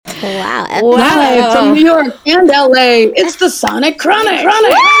Wow. Live from New York and LA, it's the Sonic Chronic.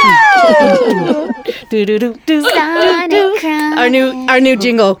 Sonic Chronic. Our new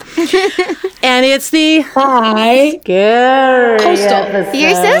jingle. And it's the Hi. scary Coastal. episode.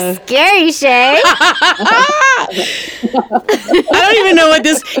 You're so scary, Shay. I don't even know what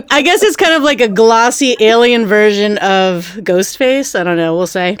this... I guess it's kind of like a glossy alien version of Ghostface. I don't know. We'll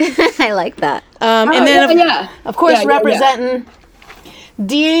say. I like that. And then, of course, representing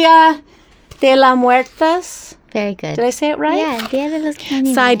Dia de la Muertas. Very good. Did I say it right? Yeah, Dia de los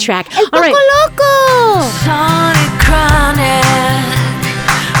Caníbales. Sidetrack. El All right. Loco. Sonic chronic,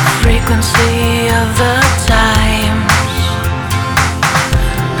 frequency of the times.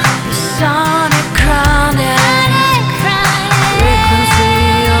 The sonic chronic,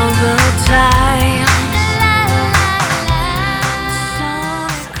 frequency of the times.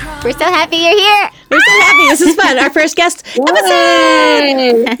 We're so happy you're here. We're so happy. This is fun. Our first guest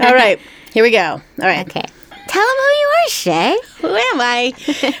episode. All right. Here we go. All right. Okay. Tell them who you are, Shay. Who am I?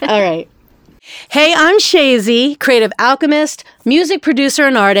 All right. Hey, I'm Shazy, creative alchemist, music producer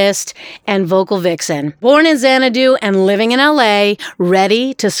and artist, and vocal vixen. Born in Xanadu and living in LA,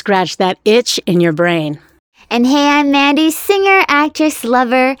 ready to scratch that itch in your brain. And hey, I'm Mandy, singer, actress,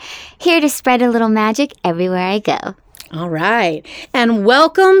 lover, here to spread a little magic everywhere I go. All right. And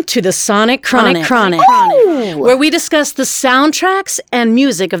welcome to the Sonic Chronic, where we discuss the soundtracks and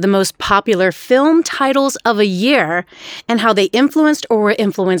music of the most popular film titles of a year and how they influenced or were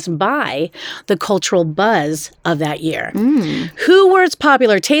influenced by the cultural buzz of that year. Who were its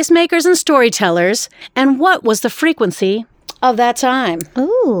popular tastemakers and storytellers, and what was the frequency of that time?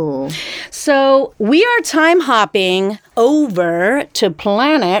 Ooh. So we are time hopping over to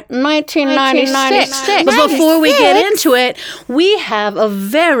planet 1996. But before we get into it, we have a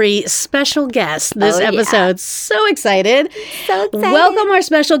very special guest this episode. So excited. So excited. Welcome our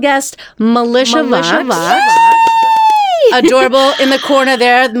special guest, Militia Vox. Adorable in the corner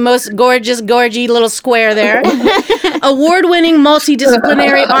there, the most gorgy little square there. Award-winning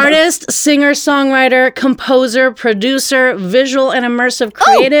multidisciplinary artist, singer, songwriter, composer, producer, visual and immersive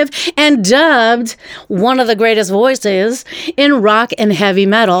creative, and dubbed one of the greatest voices in rock and heavy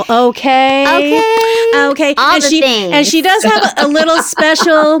metal. Okay. All the things. And she does have a little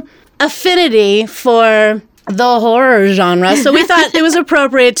special affinity for the horror genre. So we thought it was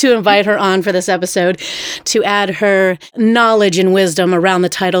appropriate to invite her on for this episode to add her knowledge and wisdom around the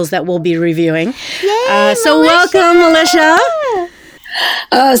titles that we'll be reviewing. Yay, So welcome, Militia.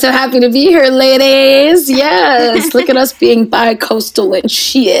 So happy to be here, ladies. Yes. Look at us being bi-coastal and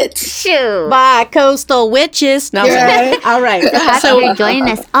shit. Shoot. Bi-coastal witches. No, Right. all right. So you're joining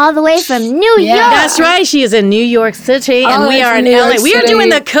us all the way from New York. That's right. She is in New York City, and we it's are in New LA. York We are City doing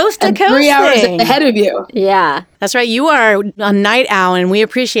the coast to and coast 3 hours thing. ahead of you. Yeah. That's right. You are a night owl, and we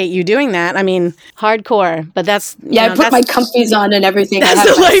appreciate you doing that. I mean, hardcore, but that's Yeah, I put my comfies on and everything. That's I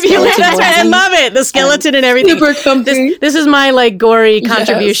have the my life you live. skeleton That's right. I onesie. love it. The skeleton and everything. Super comfy. This is my like gory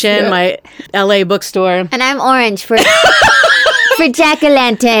contribution. yeah. My LA bookstore. And I'm orange for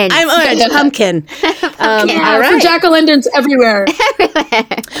jack-o'-lantern. I'm orange pumpkin. All For right. jack-o'-lanterns everywhere.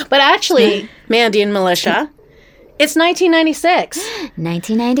 But actually, Mandy and Militia, it's 1996,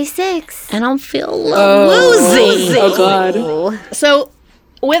 1996. and I'm feeling woozy. Oh, God. So,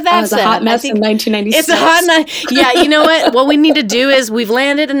 with that It was said, a hot I mess think in 1996. it's a hot night. Yeah, you know what? What we need to do is we've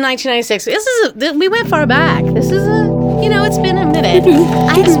landed in 1996. We went far back. This is it's been a minute.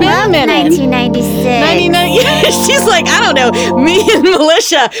 I It's been a love minute. 1996. 99. Yeah, she's like, I don't know. Me and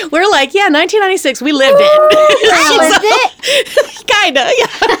Militia, we're like, yeah, 1996. We lived it. Was it? Kinda. Yeah.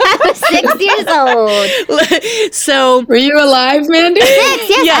 I was 6 years old. So Were you alive, Mandy? 6,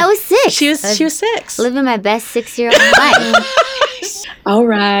 yes, Yeah. I was 6. she was 6. Living my best 6-year-old life. All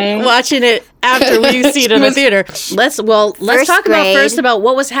right. Watching it after we see it in the theater. Let's First talk about grade. first about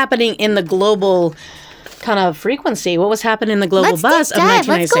what was happening in the global kind of frequency. What was happening in the global Let's buzz deep of dive. 1996?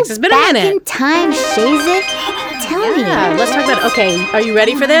 Let's go It's been back a minute. in time, Shazik. Tell me. Yeah, let's talk about. Okay, are you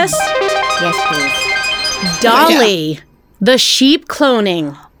ready for this? Yes, please. Dolly, the sheep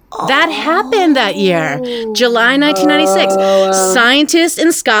cloning. That happened that year, July 1996. Scientists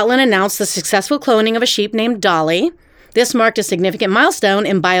in Scotland announced the successful cloning of a sheep named Dolly. This marked a significant milestone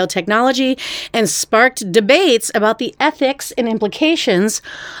in biotechnology and sparked debates about the ethics and implications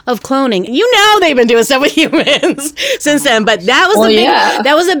of cloning. You know they've been doing stuff with humans since then, but that was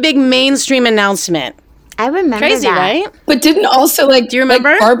that was a big mainstream announcement. I remember Crazy, that. right? But didn't also like, Do you remember?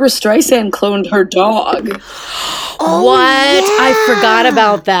 like Barbara Streisand cloned her dog. Oh, What? yeah. I forgot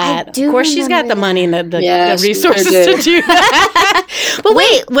about that. I do Of course, she's got remember the money and the Yeah, she sure resources did. to do that. But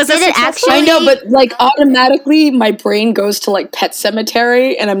wait, was did that it successful? actually- I know, but like automatically my brain goes to like Pet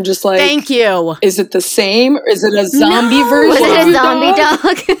Cemetery and I'm just like, Thank you. is it the same? Or is it a zombie version? Was it of a the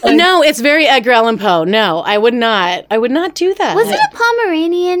zombie dog? No, it's very Edgar Allan Poe. No, I would not. I would not do that. Was it a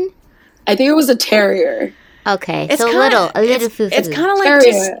Pomeranian? I think it was a terrier. Okay, It's so kinda- a little foo-foo. It's kind of like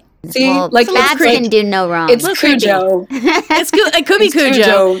Terrier. See, well, like Babs it's can do no wrong. it's Little creepy. Cujo. it could be It's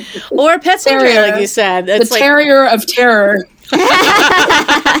Cujo. Or Pet Cemetery, Terrier. like you said. The It's like terrier of terror.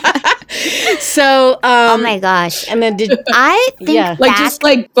 so. Oh my gosh. And then did I think Yeah. Like back, just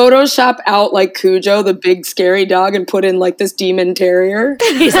like Photoshop out like Cujo, the big scary dog, and put in like this demon terrier.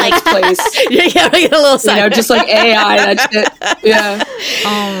 He's like place. yeah, we get a little You side. know, just like AI, that shit. Yeah.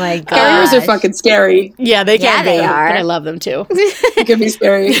 oh my god. Terriers are fucking scary. yeah, they Yeah, can they be, are. but I love them too. It can be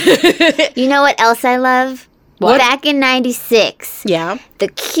scary. You know what else I love? What? Back in 96, Yeah. the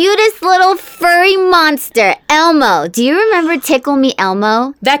cutest little furry monster, Elmo. Do you remember Tickle Me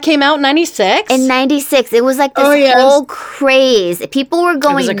Elmo? That came out in 96? In 96, it was like this Oh, yes. whole craze. People were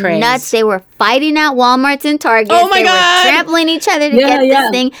going a craze. nuts. They were fighting at Walmarts and Targets. Oh, my they God. were trampling each other to Yeah, get yeah. this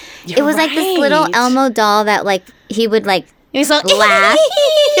thing. It was like this little right. Elmo doll that like he would like And he's like, laugh.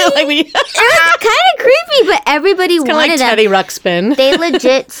 like we, It was kind of creepy, but everybody kind of wanted like them. Teddy Ruxpin. They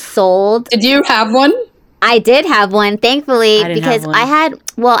legit sold. Did you have one? I did have one, thankfully, I didn't because have one. I had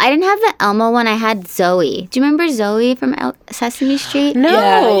didn't have the Elmo one. I had Zoe. Do you remember Zoe from Sesame Street? No.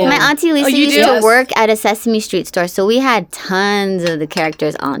 Yeah, yeah. My auntie Lisa you used do? to Yes. work at a Sesame Street store, so we had tons of the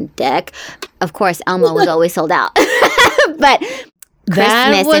characters on deck. Of course, Elmo was always sold out. But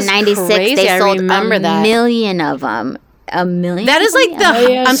That Christmas was in '96, crazy. they I sold remember a that. million of them. A million. That is like the. Oh,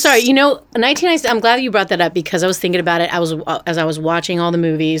 yes. I'm sorry. 1990. I'm glad you brought that up because I was thinking about it. As I was watching all the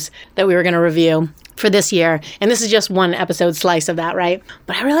movies that we were going to review for this year, and this is just one episode slice of that, right?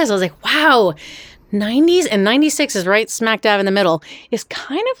 But I realized I was like, wow. 90s and 96 is right smack dab in the middle is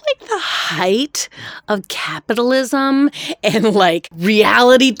kind of like the height of capitalism and like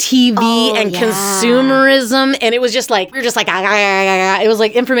reality TV and yeah. consumerism. And it was just like, we were just like, it was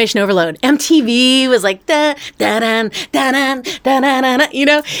like information overload. MTV was like, da, da, da, da, da, da, da, da, you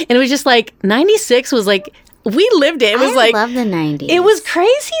know? And it was just like, 96 was like, we lived it. It was I like, love the '90s. it was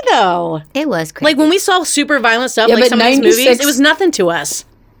crazy though. It was crazy. Like when we saw super violent stuff, Yeah, like but some of these movies, 96 it was nothing to us.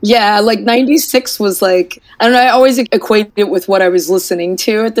 Yeah, like 96 was like, I don't know, I always equate it with what I was listening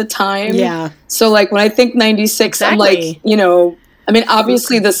to at the time. Yeah. So like when I think 96, I'm Exactly. like, you know, I mean,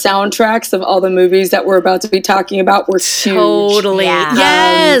 obviously the soundtracks of all the movies that we're about to be talking about were huge. Totally. Yeah.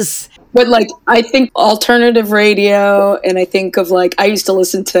 Yes. But like, I think alternative radio, and I think of like, I used to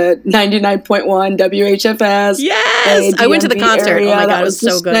listen to 99.1 WHFS. Yes. I went to the ADMV concert. area, Oh my that God, it was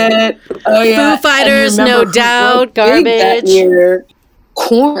the so good. shit. Oh yeah. Foo Fighters, And remember No who Doubt, broke big that Garbage. year?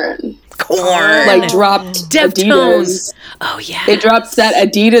 Corn. Corn. Like dropped Deftones. Adidas. Oh, yeah. They dropped that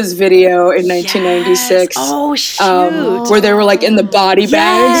Adidas video in 1996. Oh, shoot. Where they were like in the body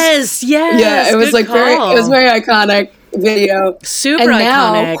bags. Yes. Yes. Yeah, it was Good like it was call. very iconic video. Super And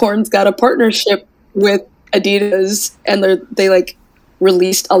now iconic. Korn's got a partnership with Adidas, and they like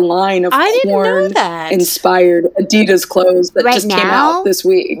released a line of I didn't know Korn that. inspired Adidas clothes that Right just came now? out this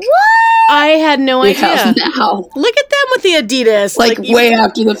week. I had no Yeah, idea. now, Look at them with the Adidas. like you, way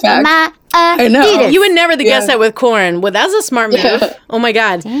after the fact. My I know. Adidas. you would never guess Yeah. that with Corn. Well, that was a smart move. Yeah. Oh my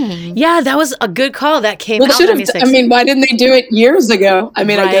God. Dang. Yeah, that was a good call. That came Well, out should in have. 96. I mean, why didn't they do it years ago? I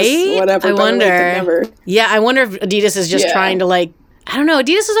mean, I Right? guess whatever. I better late than wonder. never. Yeah, I wonder if Adidas is just Yeah. trying to like, I don't know.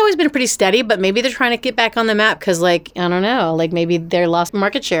 Adidas has always been pretty steady, but maybe they're trying to get back on the map because, like, I don't know, like maybe they're lost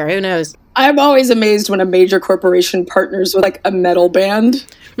market share. Who knows? I'm always amazed when a major corporation partners with like a metal band.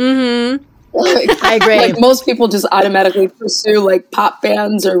 Mm-hmm. Like, I agree. like most people just automatically pursue like pop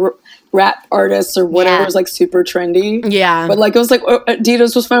bands or rap artists or whatever Yeah. is like super trendy. Yeah. But like it was like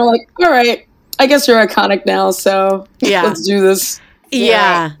Adidas was finally like, all right, I guess you're iconic now, so Yeah. let's do this.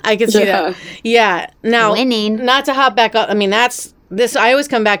 Yeah, I can see Yeah. that. Yeah. Now, Winning. not to hop back up. I mean, that's this. I always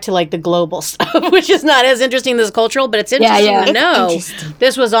come back to like the global stuff, which is not as interesting as cultural, but it's interesting yeah. to It's know interesting.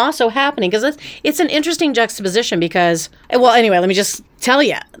 this was also happening because it's an interesting juxtaposition. Because, well, anyway, let me just tell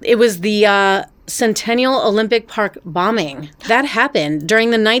you, it was the Centennial Olympic Park bombing that happened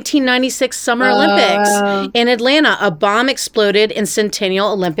during the 1996 Summer Olympics in Atlanta. A bomb exploded in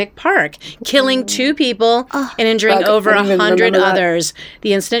Centennial Olympic Park, killing 2 people and injuring Fuck, over I don't even 100 remember that. others.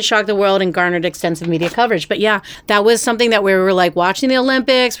 The incident shocked the world and garnered extensive media coverage. But yeah, that was something that we were like watching the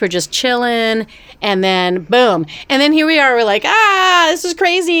Olympics. We're just chilling, and then boom, and then here we are. We're like, this is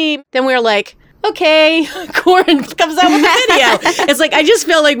crazy. Then we were like, okay, Korn comes out with a video. It's like, I just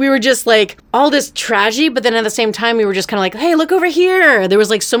felt like we were just like all this tragedy, but then at the same time, we were just kind of like, hey, look over here. There was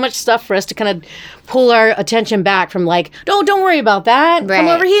like so much stuff for us to kind of pull our attention back from like, don't worry about that. Right. Come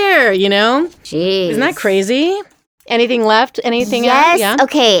over here, you know? Jeez. Isn't that crazy? Anything left? Anything else? Yes. Yeah.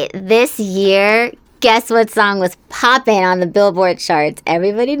 Okay, this year, guess what song was popping on the Billboard charts?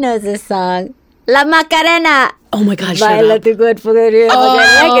 Everybody knows this song. La Macarena. Oh my God, shut Baila up. tu cuerpo de río,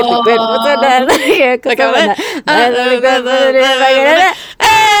 Macarena, que tu cuerpo suena la río, que suena. Baila tu cuerpo de río, Macarena.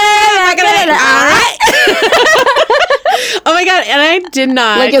 Macarena. All right. Oh my God, and I did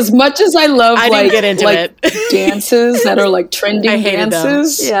not. Like, as much as I love I didn't get into it. dances that are like trending I hated them.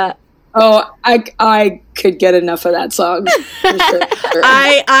 dances. Yeah. Oh, I could get enough of that song. For sure.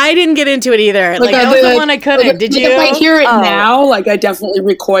 I didn't get into it either. Like that was the one I couldn't. Did you? If I hear it now, like, I definitely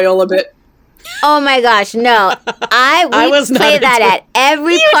recoil a bit. Oh my gosh, no. We was not play that into at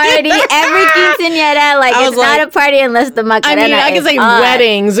every party, every quinceañera. Like, I it's was not like- a party unless the Macarena I mean, I can is say on.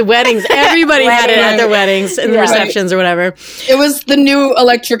 weddings. Everybody had it at their weddings and Yeah. receptions or whatever. It was the new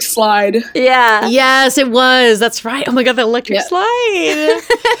electric slide. Yeah. Yes, it was. That's right. Oh my God, the electric Yeah. slide.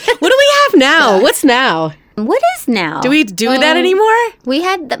 What do we have now? What's now? What is now? Do we do that anymore? We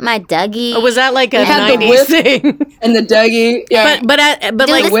had my Dougie. Or was that like a had the 90s whip. thing? And the Dougie. Yeah. But do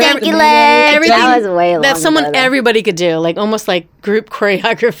like the whip, stanky the leg. everything That was way long that's ago, though. everybody could do, like almost like group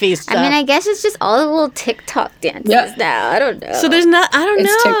choreography stuff. I mean, I guess it's just all the little TikTok dances Yeah. now. I don't know. so there's not. I don't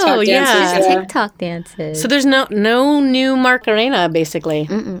It's know. TikTok yeah. dances, yeah. TikTok dances. So there's no new Macarena basically.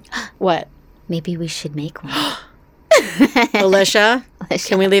 What, Maybe we should make one. Alicia?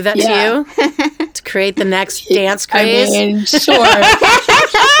 Can we leave that Yeah. to you to create the next dance I craze? mean, sure.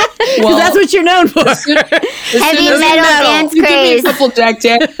 Because Well, that's what you're known for. Heavy metal dance you give me a craze. couple deck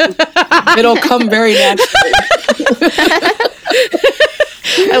dances, it'll come very naturally.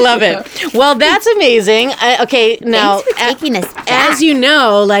 I love it. Well, that's amazing. Okay, now Thanks for taking us back. as you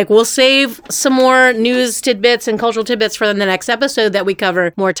know, like we'll save some more news tidbits and cultural tidbits for the next episode that we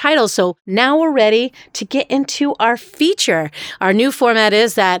cover more titles. So now we're ready to get into our feature. Our new format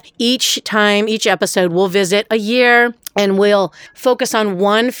is that each episode, we'll visit a year and we'll focus on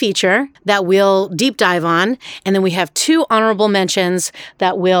one feature that we'll deep dive on. And then we have 2 honorable mentions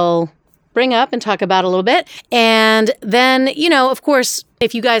that we'll bring up and talk about a little bit. And then, of course,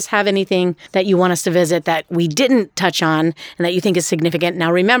 if you guys have anything that you want us to visit that we didn't touch on and that you think is significant.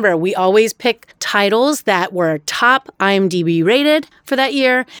 Now, remember, we always pick titles that were top IMDb rated for that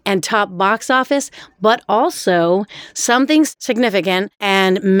year and top box office, but also something significant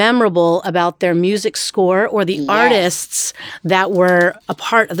and memorable about their music score or the artists that were a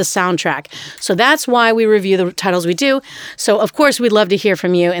part of the soundtrack. So that's why we review the titles we do. So, of course, we'd love to hear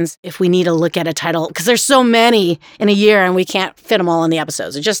from you. And if we need to look at a title, because there's so many in a year and we can't fit them all in the episodes.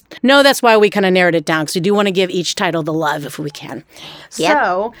 So just know that's why we kind of narrowed it down, because we do want to give each title the love if we can. Yep.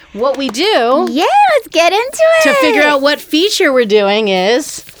 So what we do Yeah, let's get into it. to figure out what feature we're doing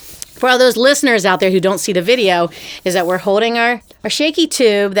is, for all those listeners out there who don't see the video, is that we're holding our shaky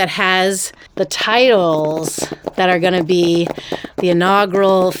tube that has the titles that are going to be the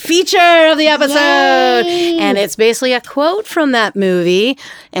inaugural feature of the episode. Yay. And it's basically a quote from that movie,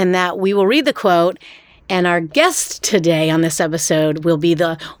 and that we will read the quote. And our guest today on this episode will be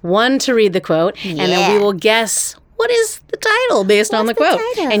the one to read the quote, and then we will guess what is the title based on the quote.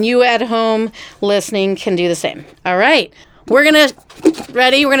 title? And you at home listening can do the same. All right. We're going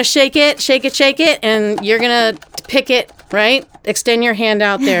to shake it, and you're going to pick it, right? Extend your hand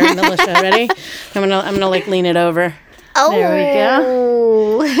out there, Melissa. Ready? I'm going to like lean it over. Oh. There we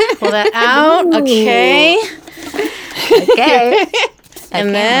go. Pull that out. Okay. Okay.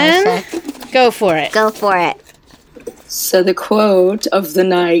 And then Melissa. go for it. Go for it. So the quote of the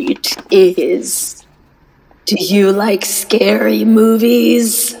night is, "Do you like scary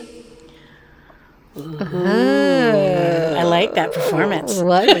movies?" I like that performance.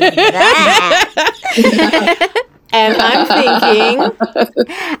 What was that? And I'm thinking,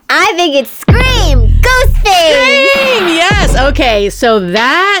 I think it's Scream! Ghostface! yes. Okay, so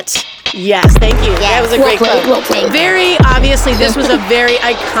yes, thank you. That was a great quote. Very obviously, this was a very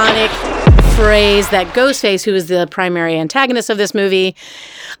iconic phrase that Ghostface, who is the primary antagonist of this movie,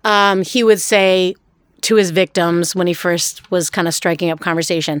 he would say to his victims when he first was kind of striking up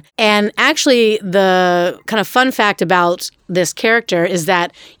conversation. And actually, the kind of fun fact about this character is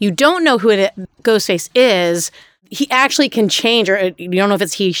that you don't know who Ghostface is. He actually can change, or you don't know if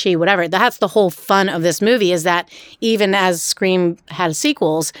it's he, she, whatever. That's the whole fun of this movie, is that even as Scream had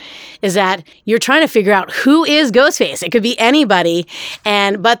sequels, is that you're trying to figure out who is Ghostface. It could be anybody,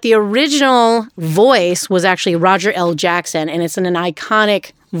 but the original voice was actually Roger L. Jackson, and it's an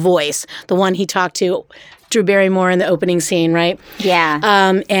iconic voice, the one he talked to Drew Barrymore in the opening scene, right?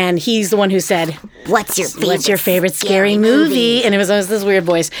 Yeah. And he's the one who said, What's your favorite scary movie? And it was this weird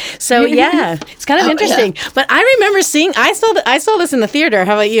voice. So yeah, it's kind of interesting. Yeah. But I remember I saw this in the theater.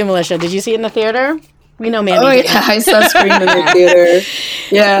 How about you, Melissa? Did you see it in the theater? We know Mandy. Oh yeah, I saw Scream in the theater.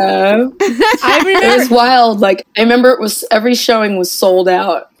 Yeah. I remember. It was wild. Like, I remember every showing was sold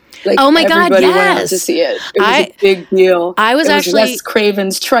out. Like, oh my God, everybody yes. went out to see it. It was a big deal. I was actually Wes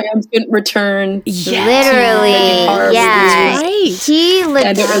Craven's triumphant return. Literally, yeah. Right. He legit.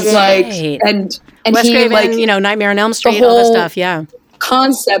 And it was like, and Wes he, Craven, like, Nightmare on Elm Street, all that stuff, yeah.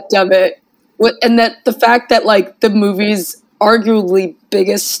 Concept of it, and that the fact that, like, the movie's arguably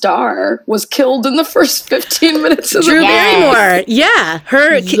biggest star was killed in the first 15 minutes of the movie. Drew Barrymore. Yeah.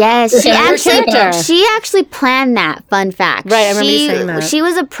 She actually planned that, fun fact. Right, I remember you saying that. She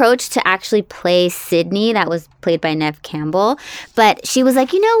was approached to actually play Sydney, that was played by Neve Campbell, but she was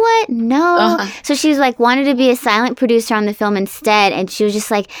like, you know what? No. So she was like, wanted to be a silent producer on the film instead, and she was just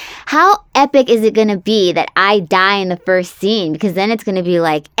like, how epic is it going to be that I die in the first scene? Because then it's going to be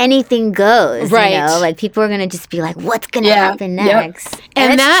like, anything goes, right. You know? Like, people are going to just be like, what's going to happen next? Yep.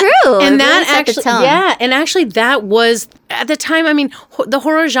 And it's true. And it that really actually, yeah, and actually that was at the time. I mean, the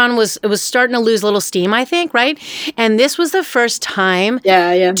horror genre was starting to lose a little steam, I think, right? And this was the first time,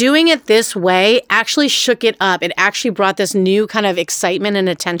 doing it this way actually shook it up. It actually brought this new kind of excitement and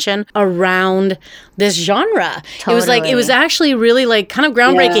attention around this genre. Totally. It was actually really like kind of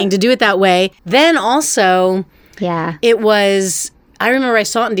groundbreaking to do it that way. Then also, it was. I remember I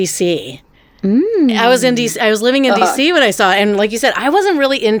saw it in DC. I was in DC. I was living in DC when I saw it, and like you said, I wasn't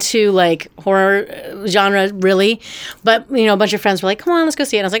really into like horror genre really, but a bunch of friends were like, "Come on, let's go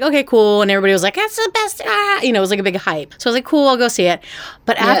see it." And I was like, "Okay, cool," and everybody was like, "That's the best!" It was like a big hype. So I was like, "Cool, I'll go see it."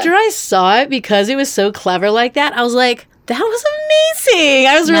 But after I saw it, because it was so clever like that, I was like, that was amazing.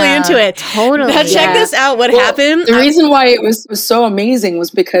 I was really into it. Totally. Now check this out. What happened? The reason why it was so amazing was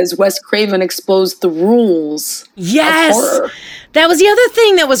because Wes Craven exposed the rules. Yes. Of horror. That was the other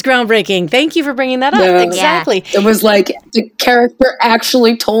thing that was groundbreaking. Thank you for bringing that up. Yeah. Exactly. It was like the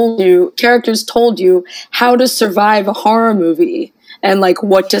characters told you how to survive a horror movie. And like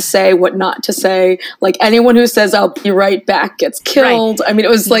what to say, what not to say. Like anyone who says "I'll be right back" gets killed. Right. I mean, it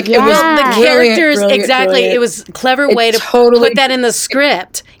was like it was the characters exactly. It was a clever way to put that in the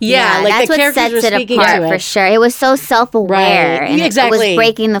script. Yeah, like that's the characters what sets it apart for sure. It was so self-aware, and it was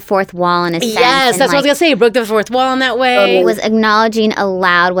breaking the fourth wall in a sense. Yes, that's what I was gonna say. It broke the fourth wall in that way. It was acknowledging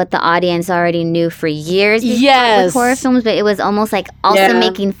aloud what the audience already knew for years. With horror films, but it was almost like also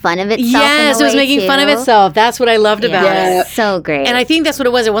making fun of itself. Yes, it was making fun of itself. That's what I loved about it. So great. And I think that's what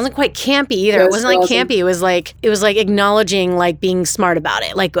it was. It wasn't quite campy either. It wasn't like campy. It was like acknowledging like being smart about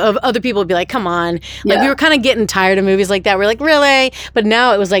it. Like other people would be like, "Come on!" Like we were kind of getting tired of movies like that. We're like, "Really?" But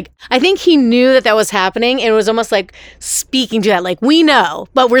now it was like I think he knew that was happening, and it was almost like speaking to that. Like we know,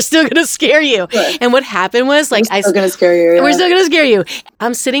 but we're still gonna scare you. Right. And what happened was like we're still gonna scare you. Yeah. We're still gonna scare you.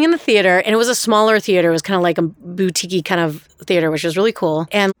 I'm sitting in the theater, and it was a smaller theater. It was kind of like a boutique kind of theater, which was really cool.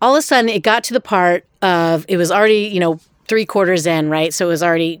 And all of a sudden, it got to the part of it was already 3/4 in, right? So it was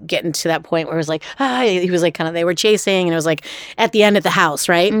already getting to that point where it was like, he was like kind of, they were chasing, and it was like at the end at the house,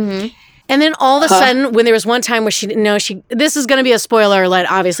 right? Mm-hmm. And then all of a sudden, when there was one time where she didn't know, this is going to be a spoiler alert,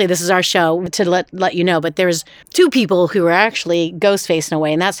 obviously, this is our show to let you know, but there's two people who were actually Ghostface in a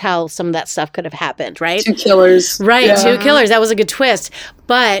way, and that's how some of that stuff could have happened, right? Two killers. Right, two killers. That was a good twist.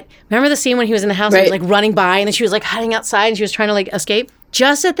 But remember the scene when he was in the house, and he was like running by, and then she was like hiding outside, and she was trying to like escape?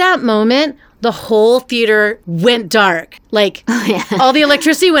 Just at that moment, the whole theater went dark. Like, all the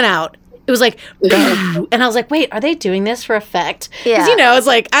electricity went out. It was like, and I was like, wait, are they doing this for effect? Because, it's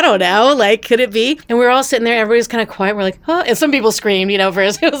like, I don't know, like, could it be? And we were all sitting there, everybody was kind of quiet. We're like, oh, and some people screamed,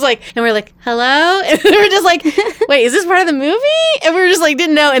 first. It was like, and we're like, hello? And we were just like, wait, is this part of the movie? And we were just like,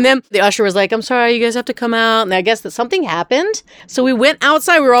 didn't know. And then the usher was like, I'm sorry, you guys have to come out. And I guess that something happened. So we went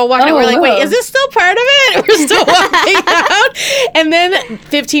outside, we were all walking out. We're like, wait, is this still part of it? And we're still walking out. And then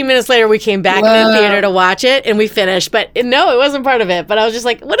 15 minutes later, we came back in the theater to watch it, and we finished. But no, it wasn't part of it. But I was just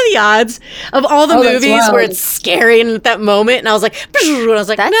like, what are the odds of all the movies where it's scary and at that moment? And I was like, and I was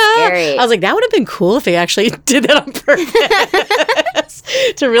like, that's no. Scary. I was like, that would have been cool if they actually did that on purpose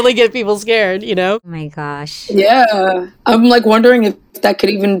to really get people scared, Oh my gosh. Yeah. I'm like wondering if that could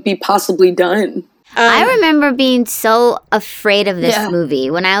even be possibly done. I remember being so afraid of this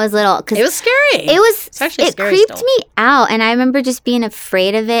movie when I was little. It was scary. It creeped me out, and I remember just being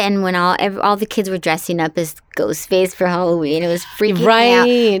afraid of it. And when all the kids were dressing up as Ghostface for Halloween, it was freaking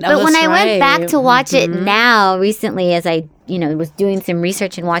me out. But when I went back to watch it now recently, as I was doing some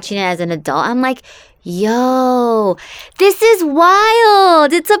research and watching it as an adult, I'm like, Yo, this is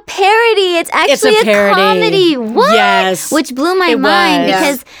wild. It's a parody. It's actually a comedy. What? Yes. Which blew my mind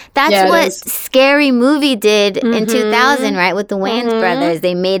because that's what Scary Movie did in 2000, right? With the Wayans brothers.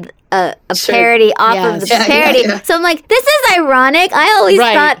 They made a parody off of the parody. So I'm like, this is ironic. I always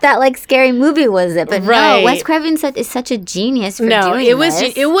thought that like Scary Movie was it. But no, Wes Craven is such a genius for doing it was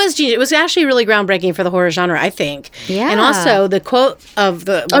this. it was genius. It was actually really groundbreaking for the horror genre, I think. Yeah. And also the quote of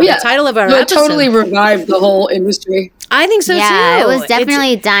the title of our episode. Totally revived the whole industry. I think so too. Yeah, it was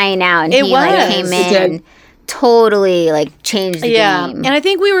definitely dying out, and he like came in and totally like changed the game. And I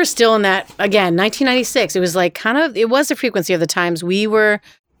think we were still in that, again, 1996. It was like it was the frequency of the times.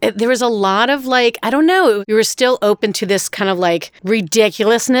 There was a lot of like, I don't know, we were still open to this kind of like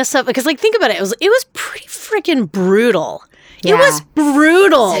ridiculousness of, because like think about it, it was pretty freaking brutal. Yeah. It was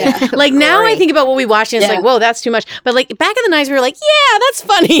brutal. Yeah. Like now I think about what we watched and it's like, whoa, that's too much. But like back in the 90s, we were like, yeah, that's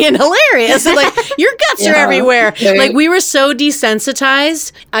funny and hilarious. And like your guts are everywhere. Right. Like we were so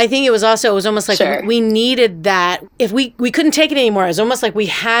desensitized. I think it was almost like we needed that. If we couldn't take it anymore, it was almost like we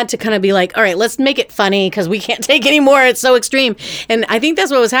had to kind of be like, all right, let's make it funny because we can't take it anymore. It's so extreme. And I think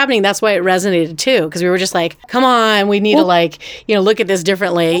that's what was happening. That's why it resonated too. Because we were just like, come on, we need to like, look at this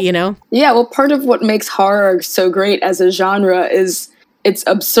differently, Yeah, well, part of what makes horror so great as a genre is its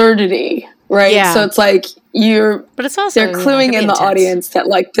absurdity, right? Yeah. So it's like but it's also they're cluing in the audience that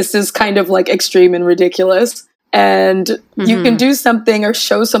like this is kind of like extreme and ridiculous, and you can do something or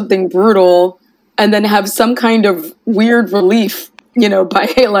show something brutal and then have some kind of weird relief, by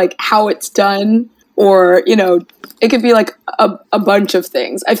like how it's done, or it could be like a bunch of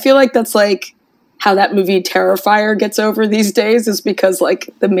things. I feel like that's like how that movie Terrifier gets over these days, is because like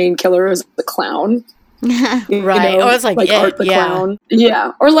the main killer is the clown. Right. Oh, it's like Art the Clown.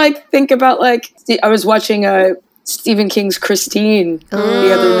 Yeah. Or like think about like I was watching Stephen King's Christine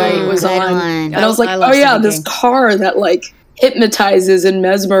the other night. It was on, and I was like, oh yeah, this car that like hypnotizes and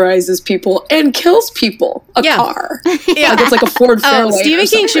mesmerizes people and kills people. A car. Yeah. Like it's like a Ford Fairlane. Stephen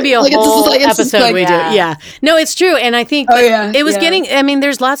King should be a whole episode we do. Yeah. No, it's true. And I think it was getting, I mean,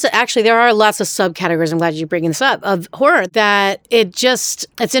 there are lots of subcategories, I'm glad you're bringing this up, of horror that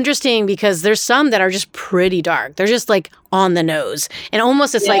it's interesting because there's some that are just pretty dark. They're just like on the nose. And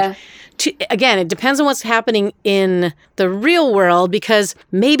almost it's like, again, it depends on what's happening in the real world because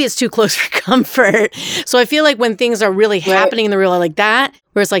maybe it's too close for comfort. So I feel like when things are really happening in the real world like that,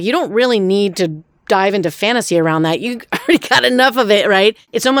 where it's like you don't really need to dive into fantasy around that. You already got enough of it, right?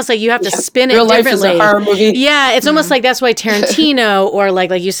 It's almost like you have to spin it differently. Real life is a horror movie. Yeah, it's almost like that's why Tarantino or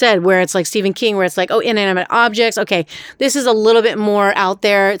like you said, where it's like Stephen King, where it's like, oh, inanimate objects. Okay, this is a little bit more out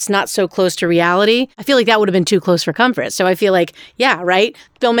there. It's not so close to reality. I feel like that would have been too close for comfort. So I feel like, right?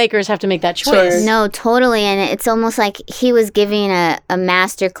 Filmmakers have to make that choice. Sure. No, totally. And it's almost like he was giving a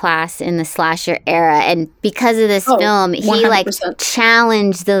master class in the slasher era. And because of this film, he 100%. Like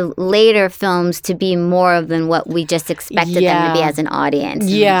challenged the later films to be more of than what we just expected them to be as an audience.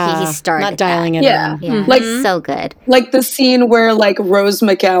 Yeah. He started not dialing it in. Yeah. Like so good. Like the scene where like Rose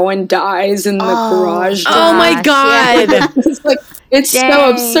McGowan dies in the garage. Oh my God. Yeah. It's so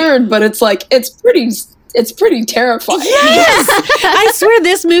absurd, but it's like it's pretty terrifying. Yes! I swear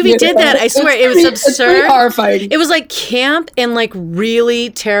this movie did that. I swear it was absurd. It's pretty horrifying. It was like camp and like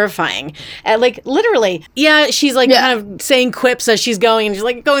really terrifying. Like literally. Yeah, she's like kind of saying quips as she's going and she's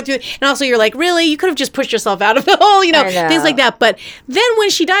like going through. And also you're like, really? You could have just pushed yourself out of the hole, things like that. But then when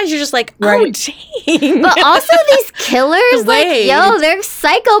she dies, you're just like, oh, dang. But also these killers, they're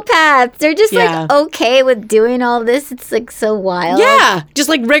psychopaths. They're just like okay with doing all this. It's like so wild. Yeah. Just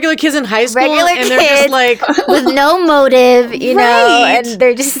like regular kids in high school. And they're just like, with no motive, you know, and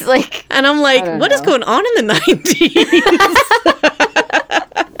they're just like... And I'm like, what is going on in the 90s?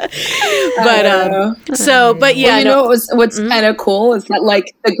 But yeah. What's kind of cool is that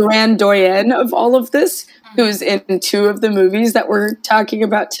like the grand doyenne of all of this, who's in two of the movies that we're talking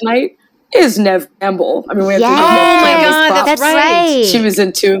about tonight, is Neve Campbell. I mean, we have to oh my God, that's right. She was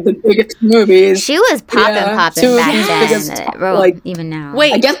in two of the biggest movies. She was popping back then. Like, even now.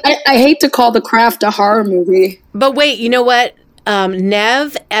 Wait, I guess I hate to call The Craft a horror movie. But wait, you know what?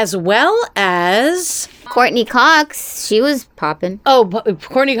 Neve as well as... Courtney Cox, she was popping. Oh,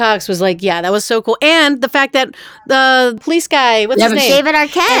 Courtney Cox was like, that was so cool. And the fact that the police guy, what's his name? David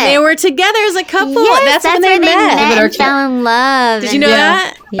Arquette. And they were together as a couple. Yes, that's when they met. And fell in love. Did you know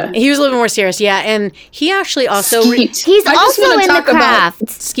that? Yeah. He was a little bit more serious, and he actually also... He's also in The Craft.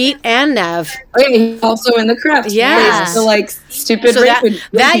 Skeet and Neve. He's also in The Craft. Yeah. So like stupid... So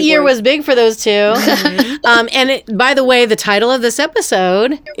that year was big for those two. And by the way, the title of this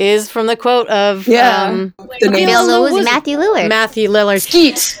episode is from the quote of... Matthew Lillard. Matthew Lillard.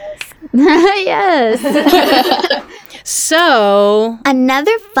 Skeet. Yes. So,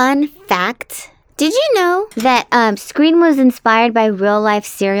 another fun fact. Did you know that Scream was inspired by real-life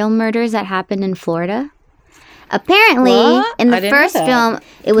serial murders that happened in Florida? Apparently, in the first film,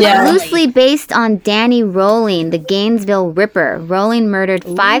 it was loosely based on Danny Rolling, the Gainesville Ripper. Rolling murdered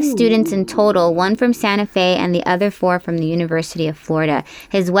 5 students in total, 1 from Santa Fe and the other 4 from the University of Florida.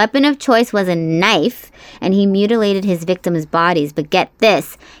 His weapon of choice was a knife, and he mutilated his victims' bodies. But get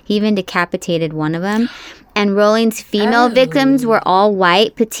this, he even decapitated one of them. And Rolling's female victims were all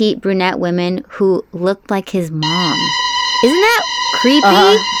white, petite, brunette women who looked like his mom. Isn't that creepy?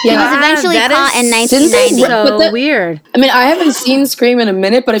 Yeah. He was eventually caught in 1990. So weird. I mean, I haven't seen Scream in a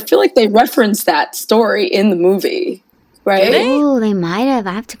minute, but I feel like they referenced that story in the movie, right? Oh, they might have.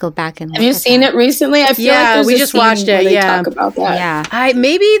 I have to go back and look. Have you seen it recently? I feel like there's we just watched it. They talk about that. Yeah.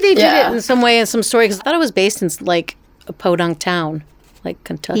 Maybe they did it in some way, in some story, because I thought it was based in like a podunk town. Like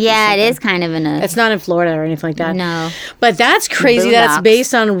Kentucky. Yeah, it is kind of in a... It's not in Florida or anything like that. No. But that's crazy that it's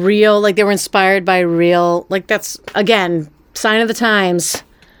based on real, like they were inspired by real, like that's, again, sign of the times.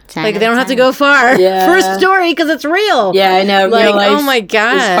 Like they don't have to go far for a story because it's real. Yeah, I know. Like, real life oh my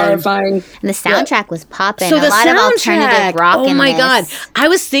God. It's horrifying. And the soundtrack was popping. So a lot of alternative rock in this. Oh my God. I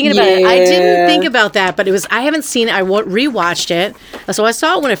was thinking about it. I didn't think about that, but I haven't seen it. I rewatched it. So I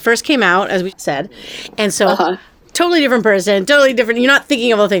saw it when it first came out, as we said. And so... Totally different person, totally different. You're not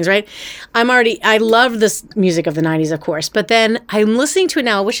thinking of all things, right? I love this music of the 90s, of course. But then I'm listening to it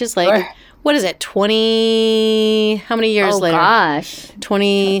now, which is like, what is it, 20, how many years later? Oh, gosh.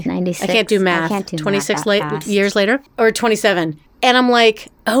 20, 96. I can't do math. 26 years later? Or 27. And I'm like,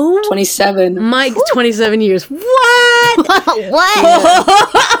 27. My 27 years. What?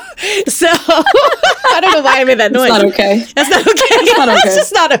 What? So, I don't know why I made that noise. It's not okay. That's not okay. It's not okay. It's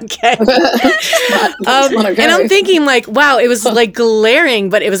just not okay. It's not okay. And I'm thinking like, wow, it was like glaring,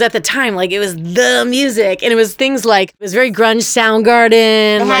 but it was at the time, like it was the music. And it was things like, it was very grunge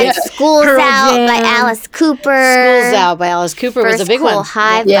Soundgarden. Like School's Out by Alice Cooper. School's Out by Alice Cooper was a big one.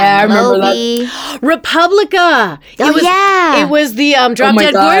 Hive I remember Moby. that. Republica. It was the Drop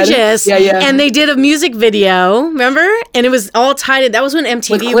Dead Gorgeous. Yeah. And they did a music video, remember? And it was all tied in. That was when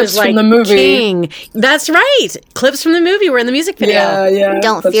MTV was like from the movie. King. That's right. Clips from the movie were in the music video. Yeah.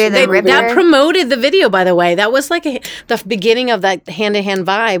 Don't Fear the Ripper. That promoted the video, by the way. That was like the beginning of that hand-to-hand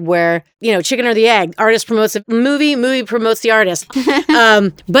vibe where, chicken or the egg. Artist promotes the movie promotes the artist.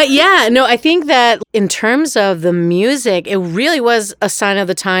 But yeah, no, I think that in terms of the music, it really was a sign of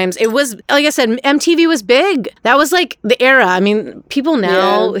the times. It was, like I said, MTV was big. That was like the era. I mean, people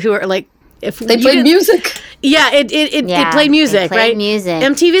now who are like, if they played music. Yeah, it played music, right? Music.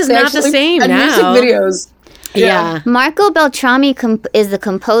 MTV is not the same now. Music videos. Yeah. Marco Beltrami is the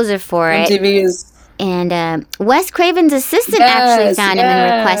composer for it. MTV is. And Wes Craven's assistant actually found him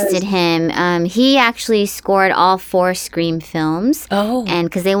and requested him. He actually scored all 4 Scream films. Oh. And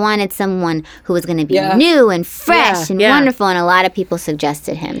because they wanted someone who was going to be new and fresh and wonderful, and a lot of people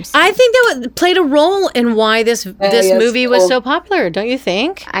suggested him. So. I think that played a role in why this movie was so popular, don't you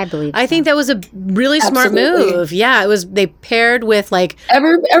think? I believe I think that was a really smart move. Yeah, it was. They paired with like...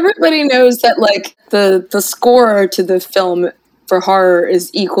 Everybody knows that like the score to the film for horror is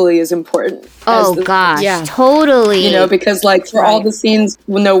equally as important. Totally. Because like for all the scenes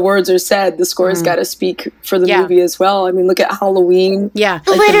when no words are said, the score's got to speak for the movie as well. I mean, look at Halloween. Yeah,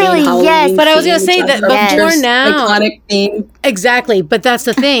 like literally, yes. But I was gonna say that before now, iconic theme. Exactly, but that's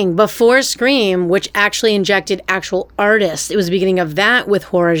the thing. Before Scream, which actually injected actual artists, it was the beginning of that with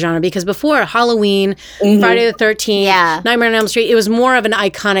horror genre. Because before Halloween, Friday the 13th, Nightmare on Elm Street, it was more of an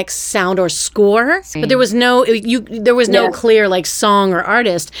iconic sound or score. But there was no clear like song or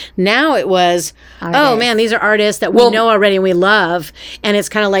artist. Now it was, oh man, these are artists that we know already and we love, and it's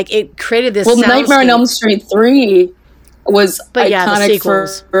kind of like it created this. Nightmare on Elm Street 3 was iconic for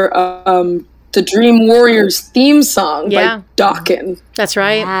the Dream Warriors theme song by Dawkins. That's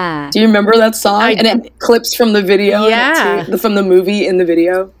right. Yeah. Do you remember that song? And it clips from the video. From the movie in the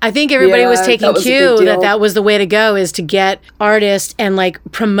video. I think everybody was taking cue that was the way to go, is to get artists and like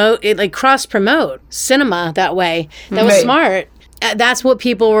promote it, like cross promote cinema that way. That was smart. That's what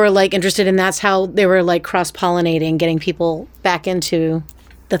people were like interested in. That's how they were like cross pollinating, getting people back into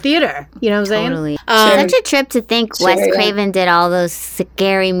the theater. You know what I'm saying? Totally. Such a trip to think Wes Craven did all those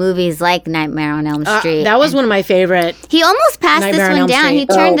scary movies like Nightmare on Elm Street. That was one of my favorite. He almost passed Nightmare this one down. Street. He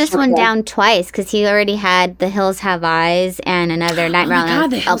turned this one down twice because he already had The Hills Have Eyes and another Nightmare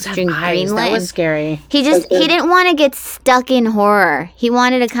on Elm Street Greenland. That was scary. He didn't want to get stuck in horror. He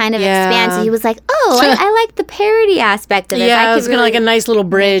wanted to kind of expand. So he was like, I like the parody aspect of it. Yeah, it was kind of like a nice little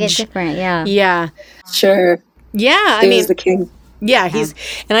bridge. Different, Yeah. Sure. Yeah, He was the king. Yeah,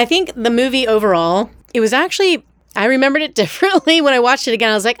 and I think the movie overall, it was actually, I remembered it differently when I watched it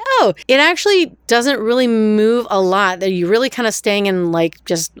again. I was like, oh, it actually doesn't really move a lot. That you're really kind of staying in like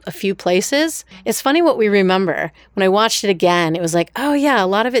just a few places. It's funny what we remember. When I watched it again, it was like, oh yeah, a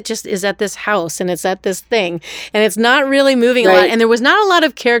lot of it just is at this house and it's at this thing. And it's not really moving a lot. And there was not a lot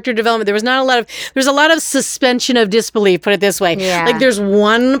of character development. There's a lot of suspension of disbelief, put it this way. Yeah. Like there's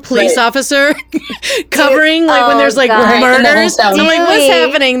one police officer covering like when there's like murders. I'm like, what's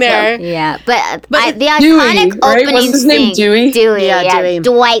happening there? Yeah. But the Dewey, iconic opening What's his name? Dewey? Dewey.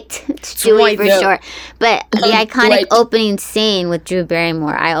 Dwight. It's Dewey for yeah. short. But the iconic Dwight. opening scene with Drew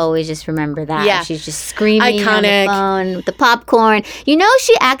Barrymore, I always just remember that. Yeah. She's just screaming on the Iconic. phone with the popcorn. You know,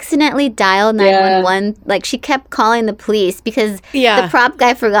 she accidentally dialed 911. Like, she kept calling the police because the prop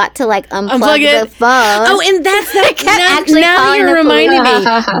guy forgot to, like, unplug the phone. Oh, and that's that. Now you're reminding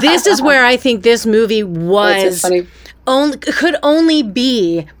me. This is where I think this movie was... could only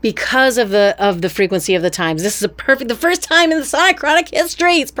be because of the frequency of the times. This is the first time in the Sonic Chronic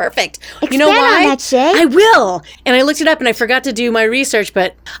history. It's perfect. Expand you know why? on that, Shay. I will. And I looked it up and I forgot to do my research,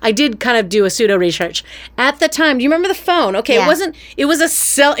 but I did kind of do a pseudo research. At the time, do you remember the phone? Okay, it was a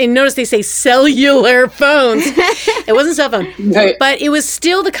cell, and notice they say cellular phones. It wasn't a cell phone. Right. But it was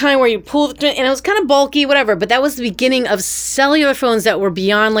still the kind where you pull, and it was kind of bulky, whatever, but that was the beginning of cellular phones that were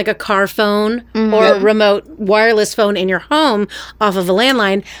beyond like a car phone or a remote wireless phone in your home off of a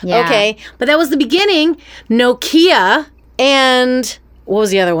landline. Yeah. Okay. But that was the beginning. Nokia and what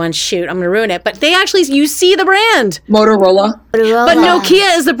was the other one? Shoot, I'm going to ruin it. But they actually, you see the brand. Motorola. But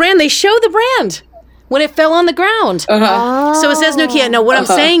Nokia is the brand. They show the brand when it fell on the ground. So it says Nokia. Now, what I'm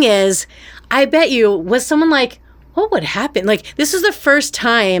saying is, I bet you, was someone like, what would happen? Like, this is the first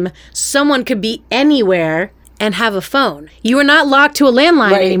time someone could be anywhere and have a phone. You are not locked to a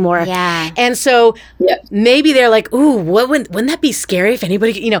landline anymore. Yeah. And so maybe they're like, ooh, wouldn't that be scary if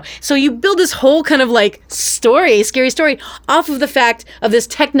anybody, so you build this whole kind of like scary story off of the fact of this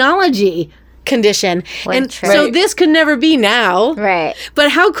technology condition. So this could never be now. Right. But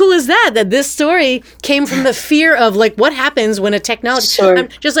how cool is that this story came from the fear of like what happens when a technology,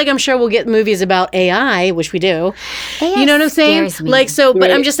 just like I'm sure we'll get movies about AI, which we do. AI you know what I'm saying? scares me. Like, so, but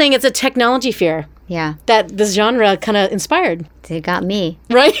I'm just saying it's a technology fear. Yeah. That this genre kind of inspired. It got me.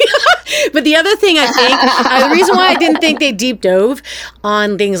 Right? But the other thing I think, the reason why I didn't think they deep dove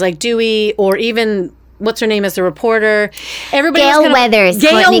on things like Dewey or even, what's her name as the reporter? Everybody Gail Weathers.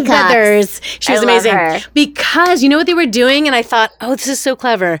 Gail Weathers. She was amazing. Her. Because you know what they were doing? And I thought, oh, this is so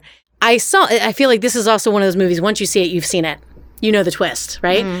clever. I feel like this is also one of those movies, once you see it, you've seen it. You know the twist,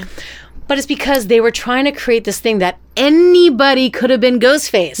 right? Mm. But it's because they were trying to create this thing that anybody could have been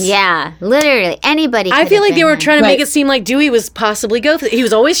Ghostface. Yeah, literally anybody. I feel like they were trying to make it seem like Dewey was possibly Ghostface. He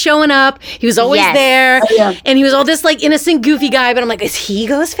was always showing up. He was always there. And he was all this like innocent, goofy guy. But I'm like, is he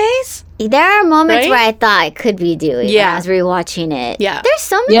Ghostface? There are moments where I thought it could be Dewey. Yeah. When I was rewatching it. Yeah. There's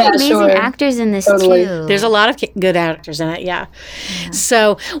so many amazing actors in this too. There's a lot of good actors in it. Yeah.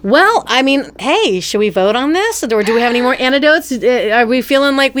 So, well, I mean, hey, should we vote on this? Or do we have any more anecdotes? Are we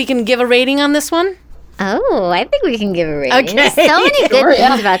feeling like we can give a rating on this one? Oh, I think we can give a rating. Okay. There's so many good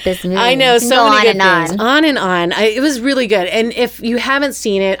things about this movie. I know, so many good things. On. On and on. It was really good. And if you haven't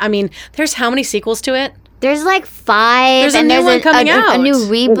seen it, I mean, there's how many sequels to it? There's like 5. There's a new one coming out. A new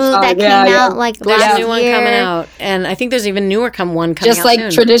reboot that came out like last year. There's a new one coming out. And I think there's even newer one coming out just like soon.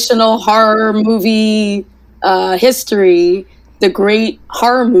 Traditional horror movie history, the great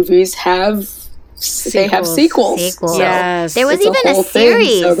horror movies have sequels. So yes. There was even a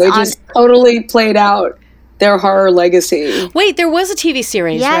series. So they just totally played out their horror legacy. Wait, there was a TV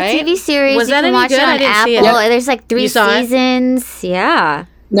series, right? Yeah, TV series. Was that any watch good? it on I didn't Apple. see it. Yep. There's like 3 seasons. Yeah.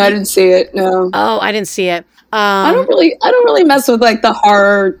 No, I didn't see it. No. Oh, I didn't see it. I don't really mess with like the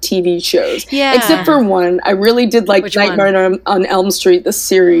horror TV shows. Yeah. Except for one. I really did like Nightmare on Elm Street, the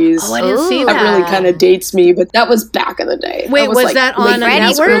series. Oh, I didn't see that. That really kind of dates me, but that was back in the day. Wait, was that on a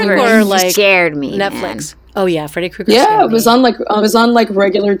network or like scared me? Netflix. Man. Oh yeah, Freddy Krueger. Yeah, it was on like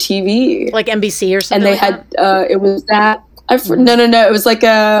regular TV, like NBC or something. And they had it was that. No. It was like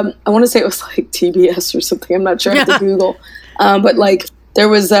I want to say it was like TBS or something. I'm not sure. I have to Google. But like. There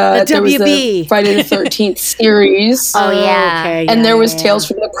was a Friday the 13th series. Oh yeah, okay, and there was Tales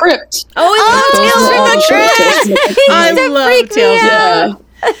from the Crypt. Tales from the Crypt! I love Tales. Yeah.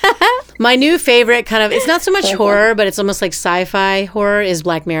 My new favorite kind of, it's not so much horror, but it's almost like sci-fi horror is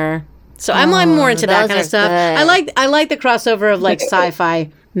Black Mirror. So I'm more into that kind of stuff. Good. I like the crossover of like sci-fi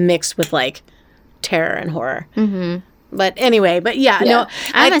mixed with like terror and horror. Mm-hmm. But anyway, no.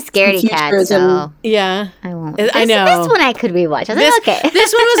 I'm a scaredy cat, so yeah. I won't. I know. This one I could rewatch. I was like, okay.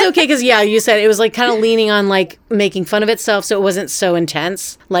 This one was okay because, you said it was like kind of leaning on like making fun of itself, so it wasn't so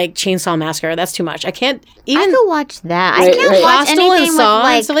intense. Like Chainsaw Massacre, that's too much. I can't even. I could watch that. I can't watch Hostel anything and Saw with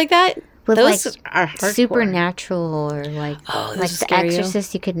like and stuff like that. with Those like are hardcore. Supernatural or like The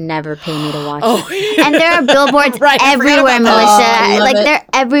Exorcist. You could never pay me to watch. And there are billboards everywhere, Melissa. Like they're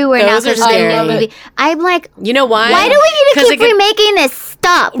everywhere now. Those are scary. I'm like, you know why? Why do we need to keep remaking this?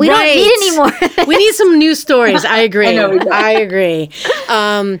 Stop. We don't need any more. We need some new stories. I agree. I agree.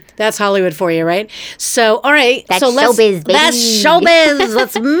 That's Hollywood for you, right? So, all right. That's showbiz, baby. That's showbiz.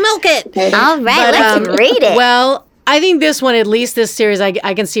 Let's milk it. All right. Let's rate it. Well, I think this one, at least this series,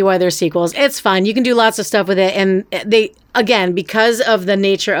 I can see why there's sequels. It's fun. You can do lots of stuff with it. And they, again, because of the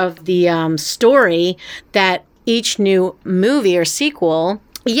nature of the story, that each new movie or sequel,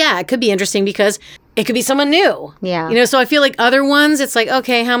 it could be interesting because it could be someone new. Yeah. So I feel like other ones, it's like,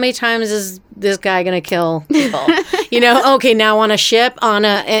 okay, how many times is this guy going to kill people? Okay, now on a ship,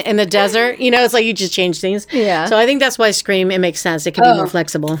 in the desert. It's like you just change things. Yeah. So I think that's why Scream, it makes sense. It can be more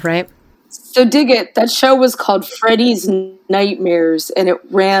flexible, right? So dig it. That show was called Freddy's Nightmares, and it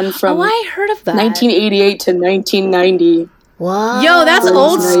ran from I heard of that. 1988 to 1990. Whoa. Yo, that's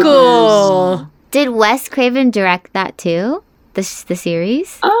old school. Did Wes Craven direct that too? The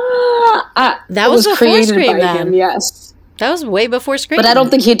series? That was before created Scream, by then. him, yes. That was way before Scream. But I don't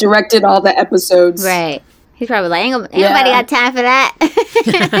think he directed all the episodes. Right. He's probably like, ain't nobody got time for that.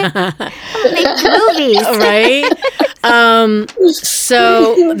 Make movies. Right?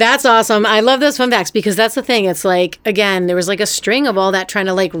 So that's awesome. I love those fun facts because that's the thing. It's like, again, there was like a string of all that trying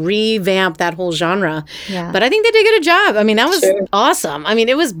to like revamp that whole genre. Yeah. But I think they did a good job. I mean, that was awesome. I mean,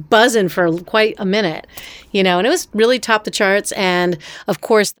 it was buzzing for quite a minute, and it was really top the charts. And of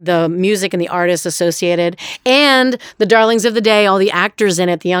course, the music and the artists associated and the darlings of the day, all the actors in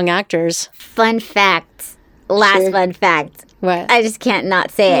it, the young actors. Fun fact. Last fun fact. What? I just can't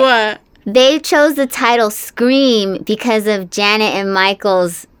not say it. What? They chose the title Scream because of Janet and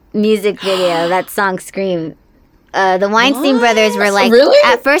Michael's music video, that song Scream. The Weinstein brothers were like, really?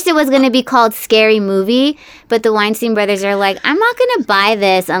 At first it was going to be called Scary Movie, but the Weinstein brothers are like, I'm not going to buy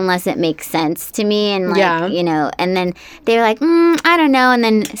this unless it makes sense to me. And and then they were like, I don't know. And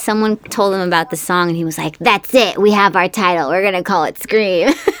then someone told him about the song and he was like, that's it. We have our title. We're going to call it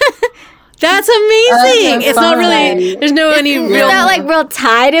Scream. That's amazing. It's not really, there's no any real. It's not like real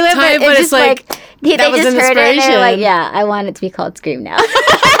tie to it, but it's like they just heard it and they're like, I want it to be called Scream now.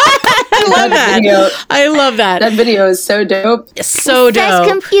 I love that. I love that. That video is so dope. So dope.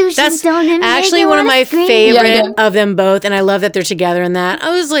 Confusion. That's actually one of my favorite of them both, and I love that they're together in that. I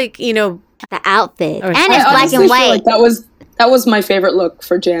was like, the outfit, and it's black and white. Like that was my favorite look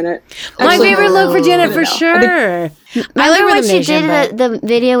for Janet. My favorite look for Janet for sure. I remember when she did the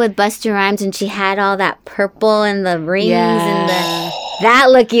video with Busta Rhymes and she had all that purple and the rings and that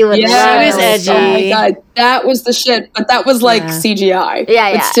look you would love. She was edgy. Oh my God, that was the shit. But that was like CGI.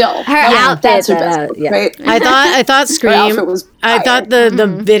 Yeah. But still, her outfit. That's her best look, right? I thought Scream. Her outfit was fire. I thought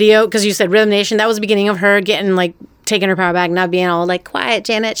the video, because you said Rhythm Nation, that was the beginning of her getting like taking her power back, not being all like quiet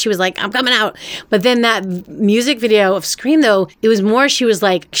Janet. She was like, I'm coming out. But then that music video of Scream, though, it was more, she was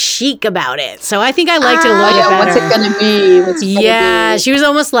like chic about it. So I think I liked it a little bit better. What's it gonna be? She was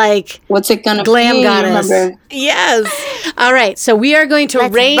almost like what's it gonna glam be? goddess. Remember? Yes. All right. So we are going to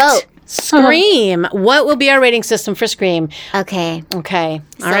rate vote. Scream. What will be our rating system for Scream? Okay. All right,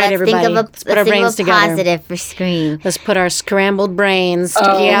 let's everybody. Let's put our brains together. Positive for Scream. Let's put our scrambled brains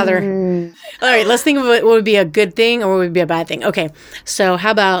together. All right, let's think of what would be a good thing or what would be a bad thing. Okay, so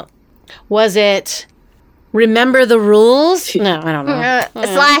how about, was it remember the rules? No, I don't know.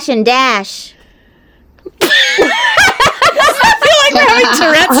 Slash and dash. I feel like we're having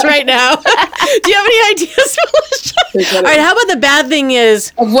Tourette's right now. Do you have any ideas? All right, how about the bad thing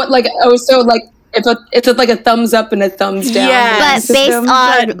is? Of what, like, so like, it's like a thumbs up and a thumbs down. Yeah. But based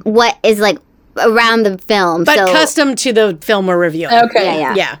on what is like around the film. But custom to the film we're reviewing. Okay.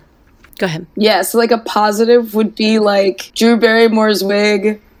 Yeah. Go ahead. Yeah, so like a positive would be like Drew Barrymore's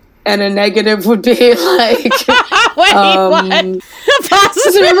wig, and a negative would be like wait, what?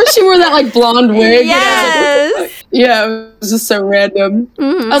 So remember she wore that like blonde wig? Yes. Yeah, it was just so random.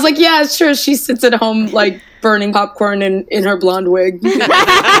 I was like, yeah, sure, she sits at home like burning popcorn in her blonde wig.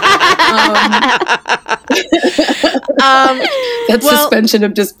 That's suspension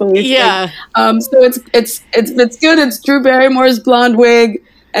of disbelief. Yeah. So it's good. It's Drew Barrymore's blonde wig,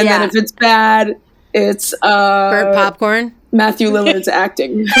 and then if it's bad, it's burnt popcorn. Matthew Lillard's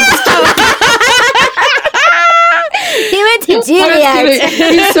acting. He it to Juliet.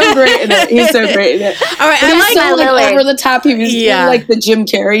 He's so great in it. All right, I like so like, over the top. He was doing like the Jim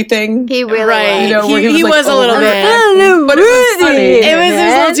Carrey thing. He really was. You know, where he was a little bit. But it was funny. It was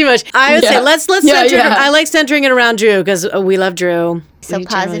a little too much. I would say let's center. I like centering it around Drew because we love Drew. So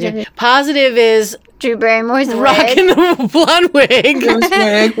positive. Positive is Drew Barrymore's rocking the blonde wig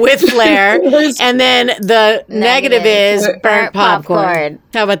with flair, and then the negative is burnt popcorn.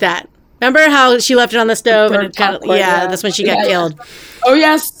 How about that? Remember how she left it on the stove and it kind of that's when she got killed. Oh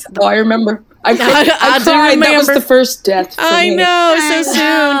yes, I remember. I cried. That was the first death. I know, so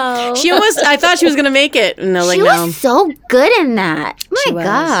soon. She almost. I thought she was gonna make it. No, she was so good in that. My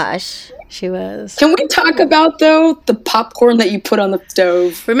gosh. She was. Can we talk about, though, the popcorn that you put on the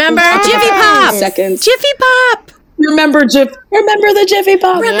stove? Remember Jiffy Pop? Seconds. Jiffy Pop! Remember the Jiffy Pop? Remember the Jiffy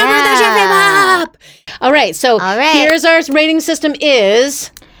Pop! All right, so here's our rating system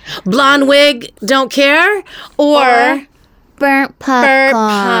is blonde wig, don't care, or burnt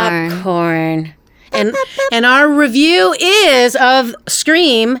popcorn. And our review is of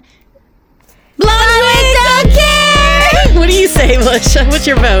Scream, blonde wig, don't care! What do you say, Melissa? What's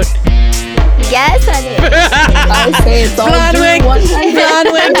your vote? Yes, honey. I say it's all blonde wig,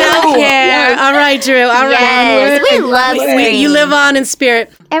 don't care. Yes. All right, Drew. All right. Yes, we love Scream. You live on in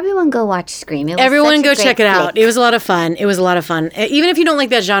spirit. Everyone go watch Scream. Everyone go check it out. It was a lot of fun. Even if you don't like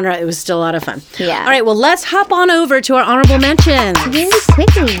that genre, it was still a lot of fun. Yeah. All right, well, let's hop on over to our honorable mentions. Really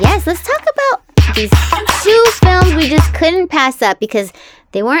quickly, yes. Let's talk about these 2 films we just couldn't pass up because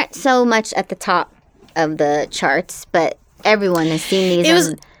they weren't so much at the top of the charts, but everyone has seen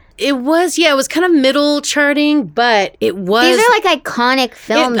these. It was kind of middle charting, but it was... These are like iconic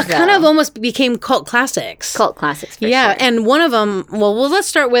films, It kind of almost became cult classics. Cult classics, for sure. And one of them... Well, let's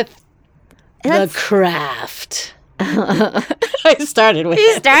start with The Craft. I started with it.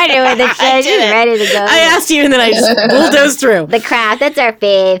 You started with it, so she's ready to go. I asked you, and then I just bulldozed through. The Craft, that's our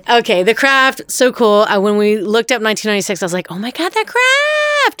fave. Okay, The Craft, so cool. When we looked up 1996, I was like, oh my God, The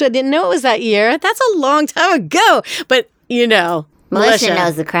Craft! I didn't know it was that year. That's a long time ago. But, Melissa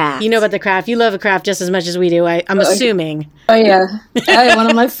knows The Craft. You know about The Craft. You love The Craft just as much as we do, I'm assuming. Oh, yeah. One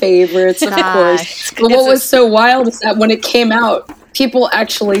of my favorites, of course. But what was so wild is that when it came out, people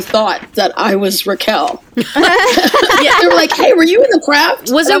actually thought that I was Raquel. They were like, hey, were you in The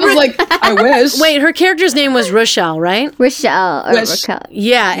Craft? I was like, I wish. Wait, her character's name was Rochelle, right? Raquel.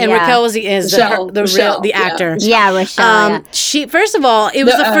 Yeah, and Raquel was the actor. Yeah, Rochelle. She, first of all, it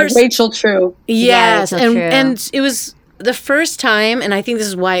was the first... Rachel True. Yes, Rachel True. And it was... the first time, and I think this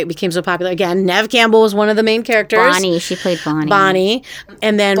is why it became so popular. Again, Neve Campbell was one of the main characters. Bonnie, she played Bonnie.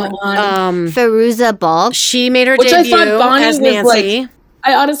 And then Fairuza Balk. She made her debut as Nancy.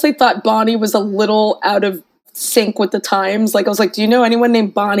 I honestly thought Bonnie was a little out of sync with the times. Like, I was like, do you know anyone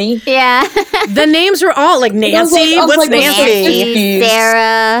named Bonnie? Yeah. The names were all like Nancy. What's Nancy?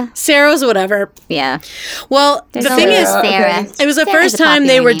 Sarah. Sarah's whatever. Yeah. Well, the thing is, it was the first time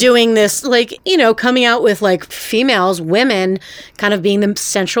they were doing this, like, coming out with like women kind of being the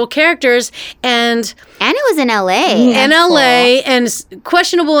central characters. And it was in LA. And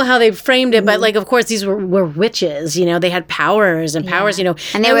questionable how they framed it, but like, of course, these were witches, they had powers and powers,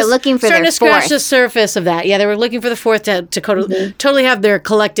 And they were looking for starting their to scratch the surface of that. Yeah, they were looking for the fourth to totally have their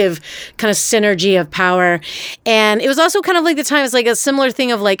collective kind of synergy of power. And it was also kind of like the time, it's like a similar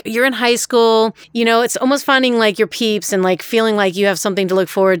thing of like, you're in high school, it's almost finding like your peeps and like feeling like you have something to look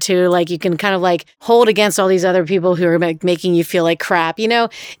forward to. Like you can kind of like hold against all these other people who are like making you feel like crap,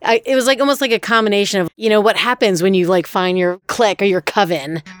 It was like almost like a combination of, what happens when you like find your clique or your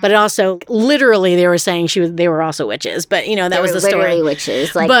coven. But it also, literally, they were saying they were also witches. But, that was the story. Literally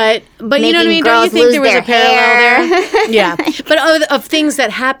witches. Like, but you know what I mean? Don't you think there was a parallel there? Yeah. But of things that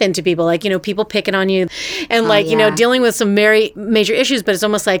happen to people, like, people picking on you and like, dealing with some very major issues. But it's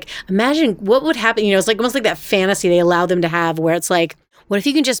almost like, imagine what would happen. It's like almost like that fantasy they allow them to have where it's like, what if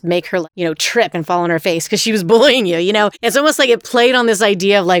you can just make her, trip and fall on her face because she was bullying you, It's almost like it played on this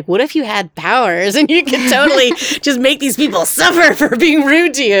idea of like, what if you had powers and you could totally just make these people suffer for being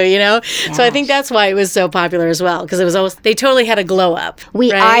rude to you, Gosh. So I think that's why it was so popular as well, because it was always, they totally had a glow up.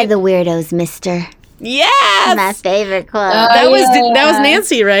 We are the weirdos, mister. Yes! My favorite club. That was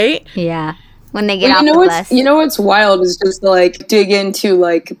Nancy, right? Yeah. When they get off the bus. What's wild is just to like dig into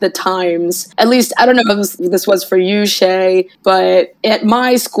like the times. At least, I don't know if this was for you, Shay, but at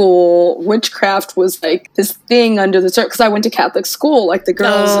my school, witchcraft was like this thing under the circle. Because I went to Catholic school, like the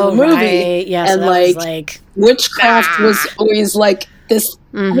girls in the movie. Right. Yeah, and so like witchcraft was always like this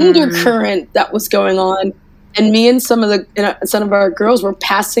undercurrent that was going on. And me and some of our girls were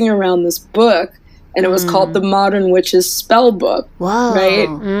passing around this book. And it was called The Modern Witch's Spell Book. Whoa.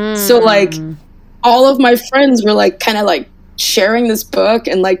 Right? So, like, all of my friends were like kind of like sharing this book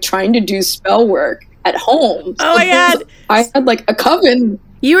and like trying to do spell work at home. Oh my God. I had like a coven.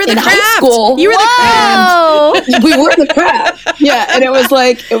 You were the craft. High school. You were the craft. We were the craft. Yeah. And it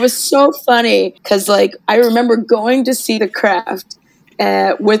was so funny because like I remember going to see the craft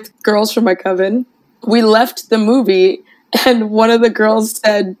with girls from my coven. We left the movie and one of the girls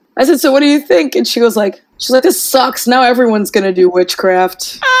said, I said, so what do you think? And she's like, this sucks. Now everyone's going to do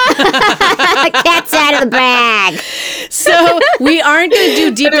witchcraft. Cat's out of the bag. So we aren't going to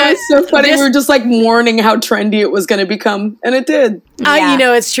do deep dive. It was so funny. We were just like mourning how trendy it was going to become. And it did. You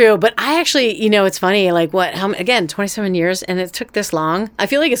know, it's true. But I actually, you know, it's funny. Like again, 27 years and it took this long. I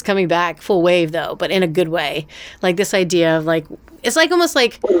feel like it's coming back full wave though, but in a good way. Like this idea of like, it's like almost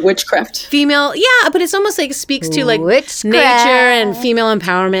like witchcraft. Female, yeah, but it's almost like speaks to like witchcraft. Nature and female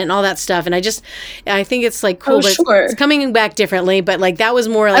empowerment and all that stuff. And I think it's like cool, but it's coming back differently. But like that was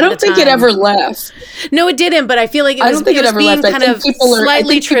more like I don't think it ever left. No, it didn't. But I feel like I don't think it ever left. Kind of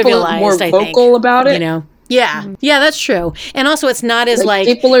slightly trivialized. More vocal about it, you know. Yeah, that's true. And also it's not as like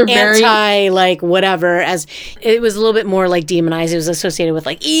people are anti like whatever as it was a little bit more like demonized. It was associated with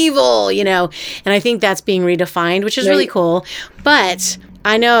like evil, you know. And I think that's being redefined, which is really cool. But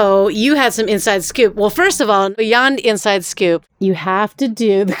I know you had some inside scoop. Well, first of all, beyond inside scoop, you have to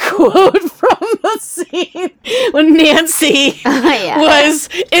do the quote from the scene when Nancy was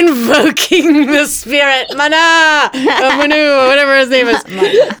invoking the spirit, Mana, Manu, whatever his name is.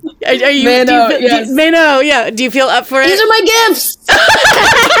 Are you, Mano, yes. Mano, yeah. Do you feel up for it? These are my gifts.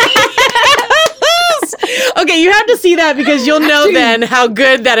 Okay, you have to see that because you'll know then how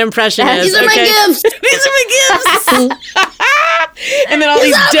good that impression is. These are my gifts. These are my gifts. And then all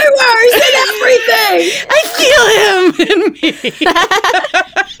these everywhere. He's in everything. I feel him in me.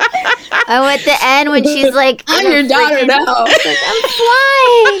 Oh, at the end when she's like, I'm your daughter now. Like, I'm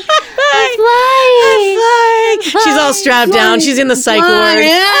flying. I'm flying. She's all strapped down. She's in the psych ward.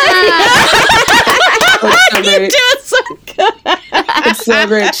 You do it so good. It's so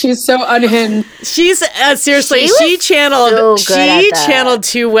great. She's so unhinged. She's seriously. She channeled. Channeled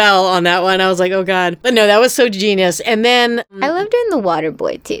too well on that one. I was like, oh god. But no, that was so genius. And then I loved her in The Water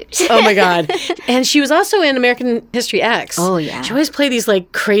Boy too. Oh my god. And she was also in American History X. Oh yeah. She always played these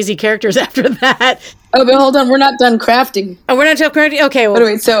like crazy characters after that. Oh, but hold on. We're not done crafting. Oh, we're not done crafting. Okay. Well,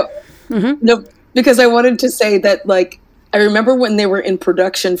 anyway, so no, because I wanted to say that like I remember when they were in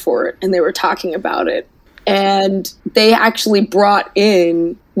production for it and they were talking about it. And they actually brought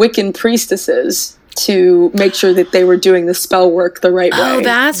in Wiccan priestesses to make sure that they were doing the spell work the right way. Oh,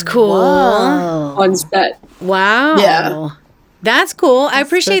 that's cool. Whoa. On set. Wow. Yeah. That's cool. I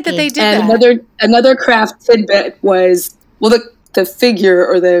appreciate that they did that. And another craft tidbit was, well, the figure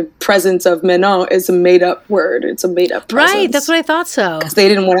or the presence of Manon is a made-up word. It's a made-up presence. Right, that's what I thought so. Because they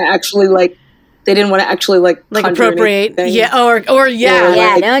didn't want to actually like appropriate. Anything. Yeah, or yeah,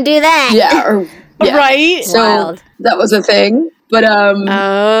 like, don't do that. Yeah, or yeah. Right. So Wild. That was a thing. But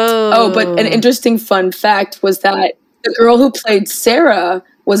but an interesting fun fact was that the girl who played Sarah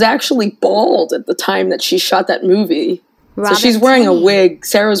was actually bald at the time that she shot that movie. Robin so she's wearing a wig.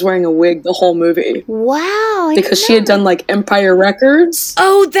 Sarah's wearing a wig the whole movie. Wow. Because she had done like Empire Records.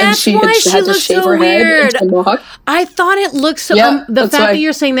 Oh, that's why she had to looks shave so her head weird. into mohawk. I thought it looked so. Yeah, the fact that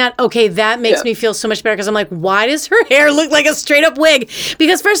you're saying that, okay, that makes me feel so much better because I'm like, why does her hair look like a straight up wig?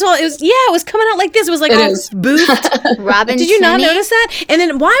 Because first of all, it was coming out like this. It was like all boofed. Robin, did you not notice that? And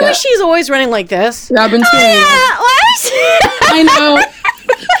then why was she always running like this? Robin, why was she? I know.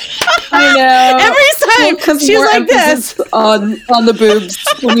 I know. Every time she's like this on the boobs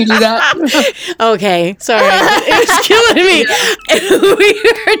when you do that. Okay, sorry, it was killing me. We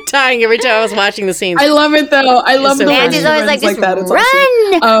were dying every time I was watching the scenes. I love it though. I love the Andy's always like, just that. run,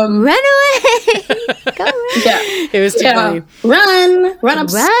 awesome. run away, go run. Yeah, it was too funny. Run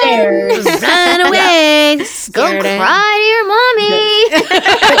upstairs, run away, go cry to your mommy.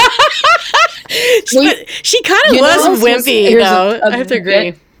 She kind of was wimpy though. I have to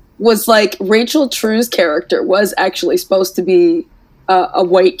agree. Was like Rachel True's character was actually supposed to be a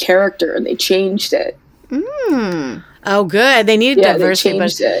white character, and they changed it. Oh, good. They needed diversity, they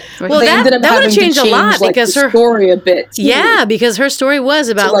changed it. Well, that would have changed a lot because her story a bit. Too, yeah, because her story was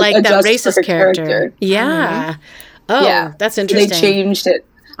about like that racist character. Yeah. Oh, yeah. That's interesting. They changed it.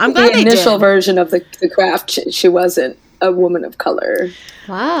 I'm glad they did. The initial version of the craft, she wasn't a woman of color.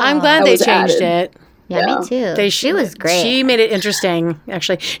 Wow. I'm glad they changed it. Yeah, me too. She was great. She made it interesting,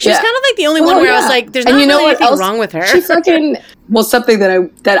 actually. She was kind of like the only one where I was like, there's not really anything wrong with her. She fucking... Well, something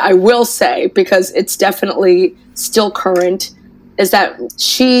that I will say, because it's definitely still current, is that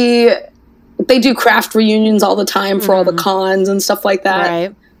they do craft reunions all the time for all the cons and stuff like that.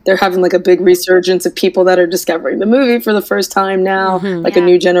 Right. they're having like a big resurgence of people that are discovering the movie for the first time now, like a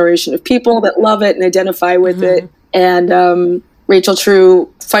new generation of people that love it and identify with it. And Rachel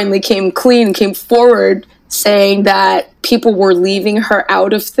True finally came clean and came forward saying that people were leaving her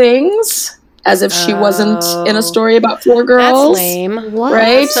out of things as if she wasn't in a story about 4 girls. That's lame. What?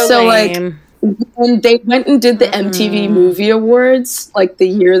 Right? So lame. Like, when they went and did the MTV Movie Awards, like the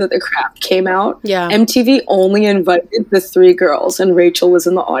year that The Craft came out, MTV only invited the 3 girls, and Rachel was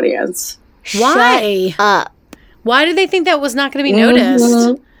in the audience. Why? Shut up. Why did they think that was not going to be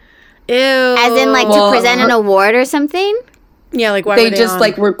noticed? Ew. As in, like, to present an award or something? Yeah, like, why they were they just, on?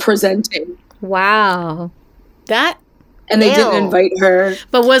 like, were presenting. Wow. That? And they didn't invite her.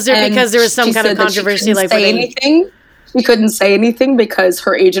 But was there because there was some kind of controversy? Like, say anything? She couldn't say anything because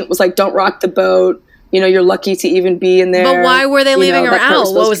her agent was like, "Don't rock the boat. You know, you're lucky to even be in there." But why were they leaving her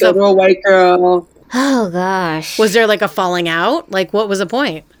out? What was the a white girl? Oh gosh. Was there like a falling out? Like, what was the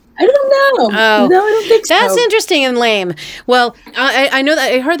point? I don't know. Oh, no, I don't think so. That's interesting and lame. Well, I know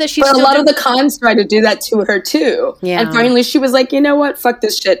that I heard that she's. But a lot of the cons tried to do that to her too. Yeah. And finally, she was like, "You know what? Fuck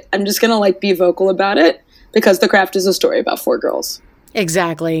this shit. I'm just gonna like be vocal about it because The Craft is a story about 4 girls."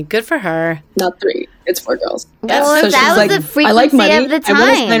 Exactly. Good for her. Not 3. It's 4 girls. Well, so that was the frequency of the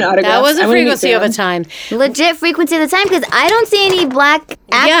time. That was the frequency of a time. Legit frequency of the time, because I don't see any black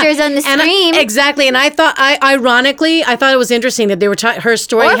actors on the screen. Exactly. And I thought, ironically, I thought it was interesting that they were her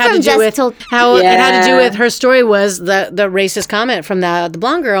story had to do with how it had to do with her story was the racist comment from the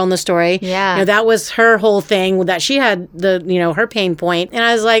blonde girl in the story. Yeah. You know, that was her whole thing, that she had her pain point. And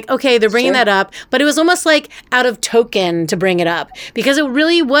I was like, okay, they're bringing that up, but it was almost like out of token to bring it up, because it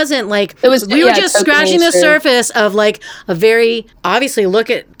really wasn't like, we were just scratching the surface of like a very obviously look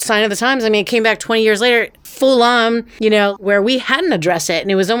at Sign of the Times. I mean, it came back 20 years later, full on, where we hadn't addressed it. And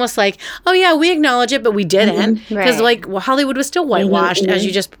it was almost like, oh yeah, we acknowledge it, but we didn't. Because Hollywood was still whitewashed, as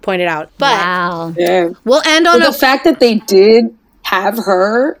you just pointed out. But we'll end on the fact that they did have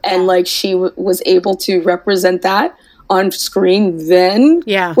her and like she was able to represent that on screen then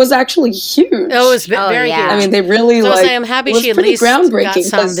was actually huge. It was very huge. I mean, they really I'm happy she at least got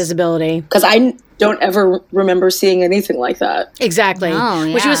some visibility. Because I don't ever remember seeing anything like that. Exactly.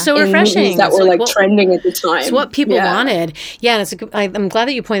 Which was so refreshing. Movies that were like trending at the time. It's what people wanted. Yeah, and I'm glad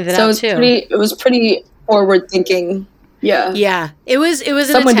that you pointed that out too. It was pretty forward thinking. Yeah. Yeah. It was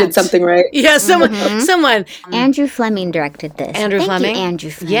someone did something right. Yeah, someone. Andrew Fleming directed this. Andrew Fleming. Andrew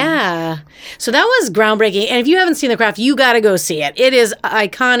Fleming. Yeah. So that was groundbreaking. And if you haven't seen The Craft, you got to go see it. It is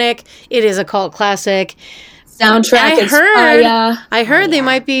iconic. It is a cult classic. Soundtrack is fire. I heard they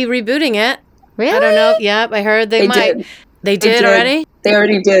might be rebooting it. Really? I don't know. Yep, I heard they might. Did. They did already? They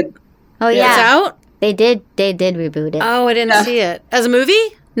already did. Oh yeah. It's out? They did reboot it. Oh, I didn't see it. As a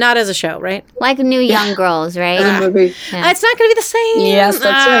movie? Not as a show, right? Like New Young Girls, right? As a movie. It's not going to be the same. Yes,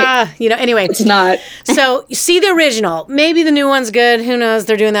 that's right. Anyway. It's not. So, see the original. Maybe the new one's good. Who knows?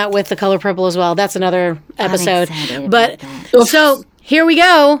 They're doing that with The Color Purple as well. That's another episode. But, so, here we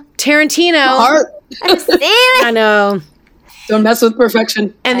go. Tarantino. I know. Don't mess with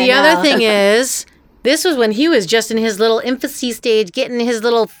perfection. And the other thing is, this was when he was just in his little infancy stage, getting his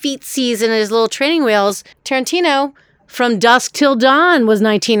little feetsies and his little training wheels. Tarantino, From Dusk Till Dawn was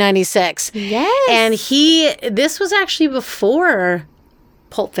 1996. Yes. And this was actually before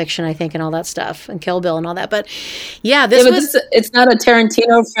Pulp Fiction, I think, and all that stuff, and Kill Bill and all that. But yeah, it's not a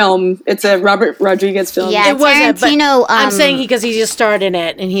Tarantino film. It's a Robert Rodriguez film. Yeah, it wasn't. Tarantino. I'm saying because he just starred in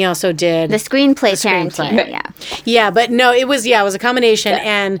it, and he also did the screenplay. Tarantino. Yeah, yeah, but no, it was a combination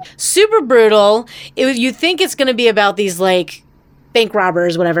and super brutal. You think it's going to be about these like bank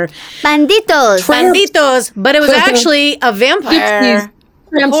robbers, whatever, banditos, but it was actually a vampire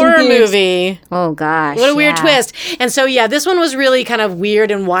horror movie. Oh gosh, what a weird twist. And so this one was really kind of weird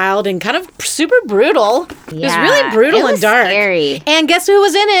and wild and kind of super brutal. It was really brutal and dark. Scary. And guess who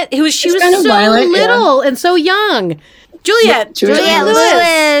was in it? She was so violent, little and so young. Juliette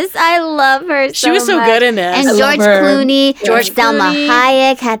Lewis. I love her. She was so good in this. And George Clooney. Selma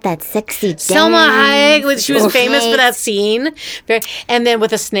Hayek had that sexy dance. Selma Hayek, she was famous for that scene. And then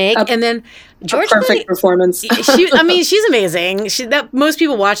with a snake. And then George perfect performance. She's amazing. Most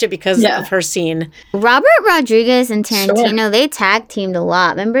people watch it because of her scene. Robert Rodriguez and Tarantino, they tag teamed a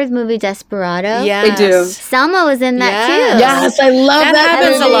lot. Remember his movie Desperado? Yeah, they do. Selma was in that too. Yes, I love that.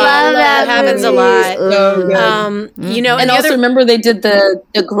 Happens a lot. That happens a lot. So good. And also remember they did the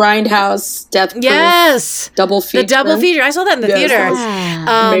Grindhouse Death Proof double feature. The double feature. I saw that in the theater.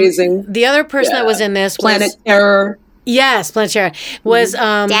 Amazing. The other person that was in this was Planet Terror. Yes, Planet Terror was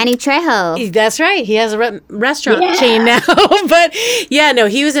Danny Trejo. That's right. He has a restaurant chain now. But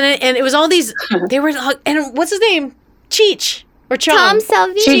he was in it, and it was all these. They were, and what's his name? Cheech. Or Chong. Tom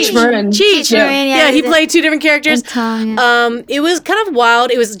Salvini. Cheech Marin. Yeah, he played two different characters. It was kind of wild.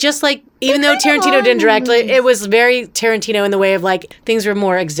 It was just like, even though Tarantino didn't direct it was very Tarantino in the way of like things were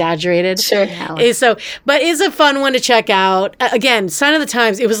more exaggerated. Sure. But it's a fun one to check out. Again, Sign of the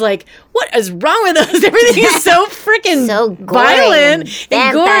Times. It was like, what is wrong with us? Everything is so freaking violent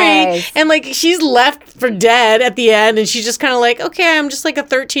and gory. And like she's left for dead at the end, and she's just kind of like, okay, I'm just like a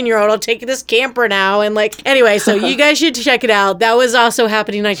 13-year-old. I'll take this camper now. And like, anyway, so you guys should check it out. That was also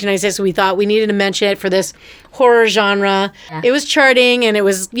happening in 1996. So we thought we needed to mention it for this horror genre. Yeah. It was charting, and it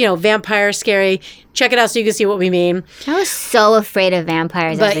was, vampire scary. Check it out so you can see what we mean. I was so afraid of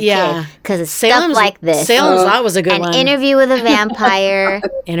vampires as a kid because it's stuff like this. Salem's Lot was a good one. An Interview with a Vampire.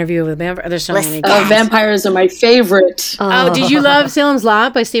 Interview with a Vampire. There's so many. Vampires are my favorite. Oh, did you love Salem's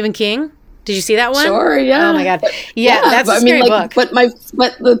Lot by Stephen King? Did you see that one? Sure, yeah. Oh my God. Yeah, that's a scary book. But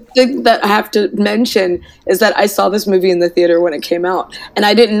the thing that I have to mention is that I saw this movie in the theater when it came out, and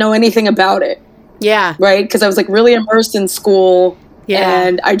I didn't know anything about it. Yeah. Right? Because I was like really immersed in school. Yeah.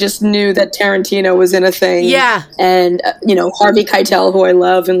 And I just knew that Tarantino was in a thing. Yeah. And, Harvey Keitel, who I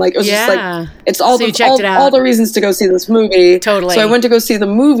love. And like, it was just like, it's all the reasons to go see this movie. Totally. So I went to go see the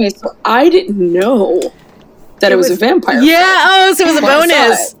movie. So I didn't know that it was a vampire. Yeah. Oh, so it was a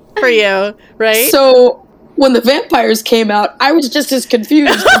bonus for you, right? So when the vampires came out, I was just as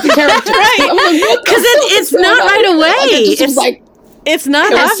confused as the character. Right. Because it's not right away. It's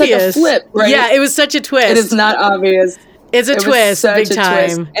not obvious. Such a flip, right? Yeah, it was such a twist. It is not obvious. It's a twist, big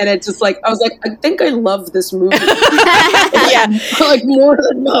time. Twist. And it's just like, I was like, I think I love this movie. Yeah. Like more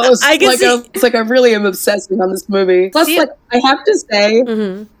than most. I really am obsessing on this movie. Plus, I have to say,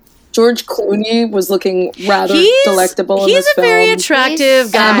 George Clooney was looking rather delectable in this film. He's a very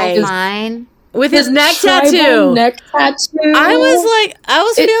attractive guy. Mine. With his neck tattoo. Neck tattoo. I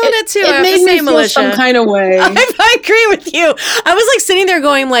was feeling it too. It made me feel some kind of way. I agree with you. I was like sitting there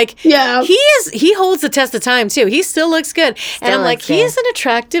going like, yeah, he holds the test of time too. He still looks good. And I'm like, he is an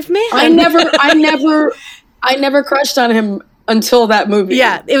attractive man. I never crushed on him until that movie.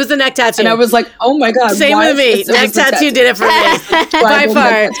 Yeah, it was the neck tattoo. And I was like, oh my God. Same with me. Neck tattoo did it for me. By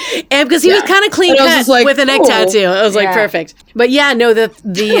far. And because he was kind of clean cut with a neck tattoo. It was like perfect. But yeah, no, the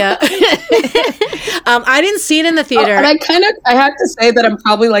I didn't see it in the theater. And I have to say that I'm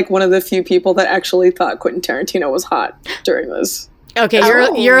probably like one of the few people that actually thought Quentin Tarantino was hot during this. Okay,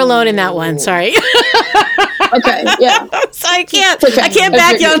 you're alone in that one. Sorry. Okay, yeah. So I can't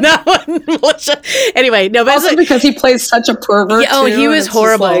back you on that one. Anyway, no, but also because he plays such a pervert. Yeah, he was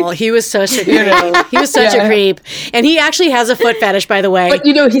horrible. He was such a creep. He was such a creep, and he actually has a foot fetish, by the way. But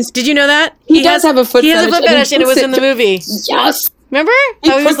did you know that he does have a foot fetish? He has a foot fetish, and it was in the movie. Yes. Remember? He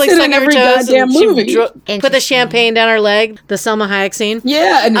was like sucking every goddamn movie. Put the champagne down her leg, the Selma Hayek scene.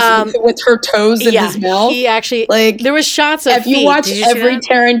 Yeah, and with her toes in his mouth. He actually there was shots of feet. If you watch any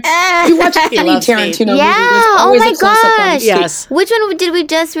Tarantino movie, yeah, oh my gosh. Yes. Which one did we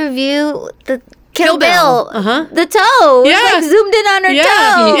just review? The Kill Bill. The toe. Yeah. It's like zoomed in on her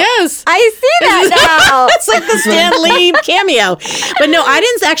toe. Yes. I see that now. It's like the Stan Lee cameo. But no, I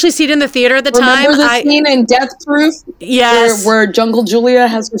didn't actually see it in the theater at the time. Remember the scene in Death Proof? Yes. Where Jungle Julia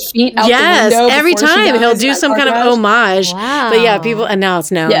has her feet out the window. Yes, every time he'll do some kind of homage. Wow. But yeah, people, and now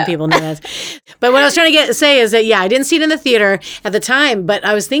it's known. Yeah. People know that. But what I was trying to say is that, I didn't see it in the theater at the time, but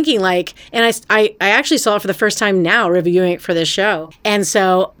I was thinking and I actually saw it for the first time now, reviewing it for this show. And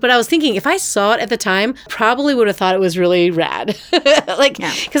so, but I was thinking, if I saw it at the time, probably would have thought it was really rad.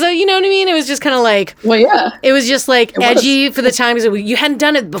 Because you know what I mean? It was just kind of like, it was just like edgy for the time because you hadn't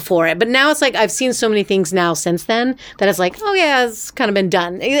done it before. But now it's like, I've seen so many things now since then that it's like, oh yeah, it's kind of been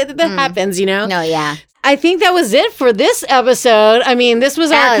done. That happens, No, yeah. I think that was it for this episode. I mean, this was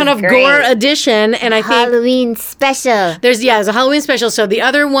our kind of gore edition, and I think Halloween special. There's a Halloween special. So the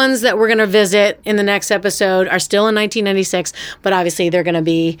other ones that we're going to visit in the next episode are still in 1996, but obviously they're going to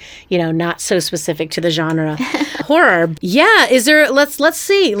be, not so specific to the genre. Horror. Yeah. Is there? Let's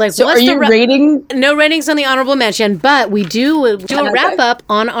see. Like, so what's are you rating? No ratings on the honorable mention, but we do a wrap up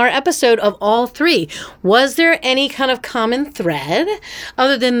on our episode of all three. Was there any kind of common thread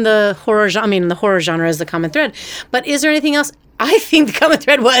other than the horror genre? I mean, the horror genre is the common thread, but is there anything else? I think the common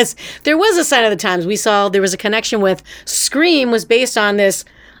thread was there was a Sign of the Times. We saw there was a connection with Scream was based on this.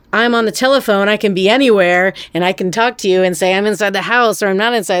 I'm on the telephone, I can be anywhere, and I can talk to you and say I'm inside the house or I'm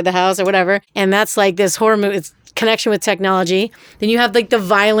not inside the house or whatever. And that's like this horror movie. It's connection with technology. Then you have like the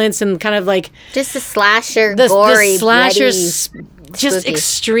violence and kind of like just the slasher, gory, the slasher, bloody, just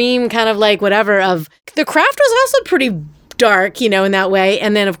extreme kind of like whatever. Of The Craft was also pretty dark, in that way.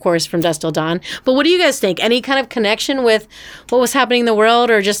 And then, of course, From Dusk Till Dawn. But what do you guys think? Any kind of connection with what was happening in the world,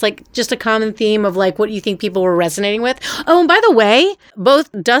 or just a common theme of what you think people were resonating with? Oh, and by the way,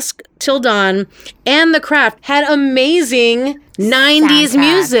 both Dusk Till Dawn and The Craft had amazing 90s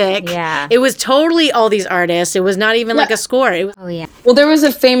music. Yeah. It was totally all these artists. It was not even like a score. Well, there was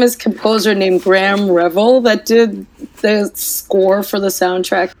a famous composer named Graham Revell that did the score for the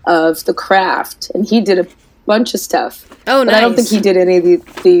soundtrack of The Craft, and he did a bunch of stuff. Oh, nice. But I don't think he did any of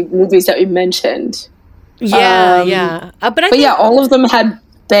the movies that we mentioned. Yeah. But all of them had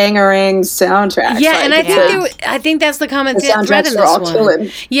bangering soundtracks. Yeah, and I think that's the common thread in this one.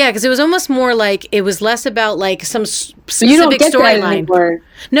 Killing. Yeah, because it was almost more it was less about some specific storyline.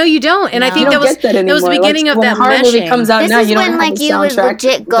 No, you don't. And I think that was the beginning of that meshing. Movie comes out this now, is you when you would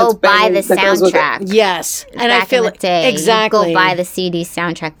legit go buy the soundtrack. Yes, and I feel exactly go buy the CD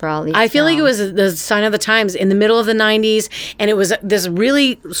soundtrack for all these. I feel like it was the sign of the times in the middle of the 90s, and it was this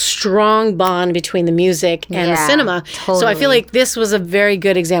really strong bond between the music and the cinema. Totally. So I feel like this was a very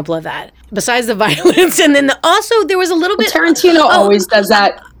good example of that. Besides the violence, and then also there was a little bit. Tarantino always does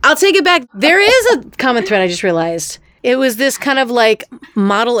that. I'll take it back. There is a common thread. I just realized. It was this kind of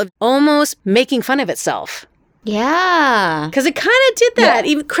model of almost making fun of itself. Yeah. Because it kind of did that.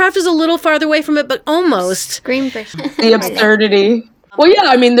 Even Craft is a little farther away from it, but almost. Scream for the absurdity. Well, yeah,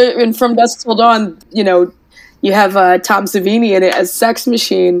 I mean, and From Dusk Till Dawn, you have Tom Savini in it as Sex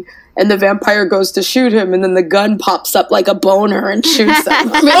Machine, and the vampire goes to shoot him, and then the gun pops up like a boner and shoots him. Oh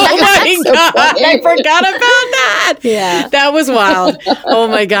my God. I forgot about that. Yeah. That was wild. Oh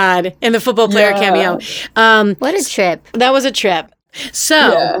my God. And the football player cameo. What a trip. That was a trip.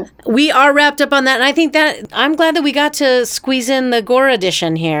 So we are wrapped up on that. And I think that I'm glad that we got to squeeze in the gore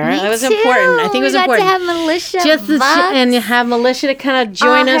edition here. Me that was too. important. I think it was important. We got to have Militia and have Militia to kind of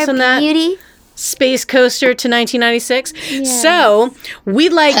join us on that. Beauty. Space coaster to 1996. Yeah. So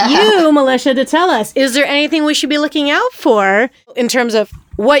we'd like you, Militia, to tell us, is there anything we should be looking out for in terms of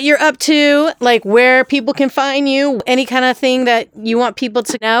what you're up to, where people can find you, any kind of thing that you want people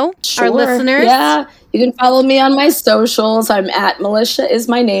to know, our listeners? Yeah, you can follow me on my socials. I'm at Militia is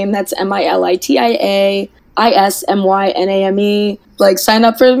my name. That's MILITIAISMYNAME. Sign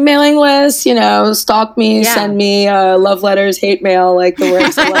up for the mailing list, stalk me, send me love letters, hate mail, the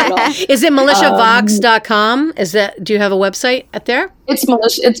works. Is it militiavox.com? Do you have a website at there? It's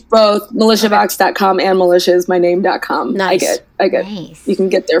both militiavox.com and militiaismyname.com. Nice. I get. Nice. You can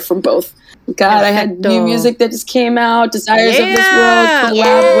get there from both. God, I had new music that just came out. Desires of This World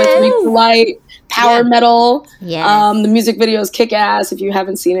collab with Rick Light. Power metal. Yes. The music videos kick ass. If you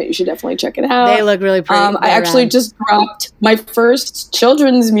haven't seen it, you should definitely check it out. They look really pretty. I actually just dropped my first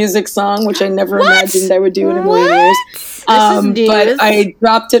children's music song, which I never imagined I would do in a million years. But I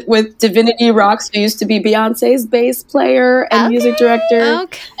dropped it with Divinity Rocks, who used to be Beyonce's bass player and music director.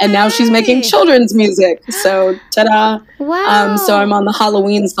 Okay. And now she's making children's music. So, ta-da. Wow. So I'm on the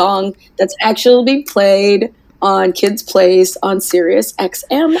Halloween song that's actually being played on Kids Place on Sirius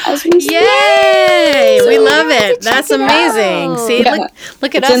XM as we speak. Yay! So we love it. That's amazing. See,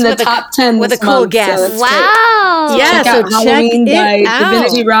 look at it's us in the top 10 with a cool guest. Wow! Check out Halloween by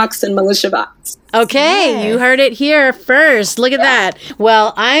Divinity Rocks and Militia Vox. Okay, you heard it here first. Look at that.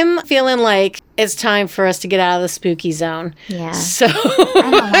 Well, I'm feeling like it's time for us to get out of the spooky zone. Yeah. So I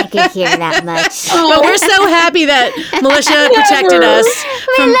don't like it here that much. But we're so happy that Militia protected us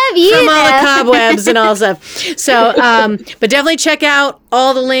from all the cobwebs and all stuff. So, but definitely check out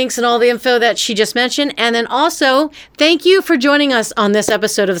all the links and all the info that she just mentioned. And then also, thank you for joining us on this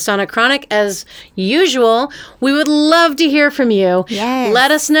episode of the Sonic Chronic. As usual, we would love to hear from you. Yes.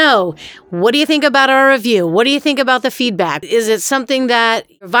 Let us know. What do you think about our review? What do you think about the feedback? Is it something that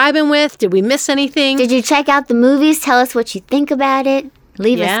you're vibing with? Did we miss anything? Did you check out the movies? Tell us what you think about it.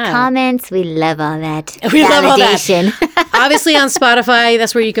 Leave us comments. We love all that. We love all that. Obviously on Spotify,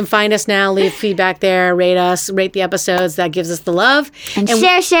 that's where you can find us now. Leave feedback there. Rate us. Rate the episodes. That gives us the love. And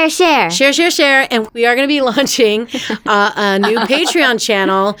share. Share. And we are going to be launching a new Patreon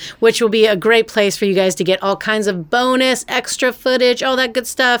channel, which will be a great place for you guys to get all kinds of bonus, extra footage, all that good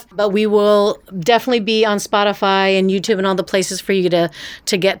stuff. But we will definitely be on Spotify and YouTube and all the places for you to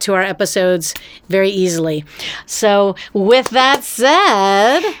get to our episodes very easily. So with that said,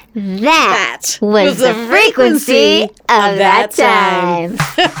 that was the frequency of that time.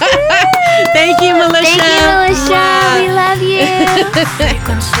 Thank you, Militia. We love you.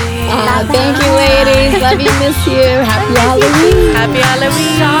 Thank you, ladies. Love you, miss you. Happy Halloween. Happy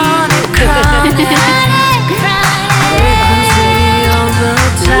Halloween.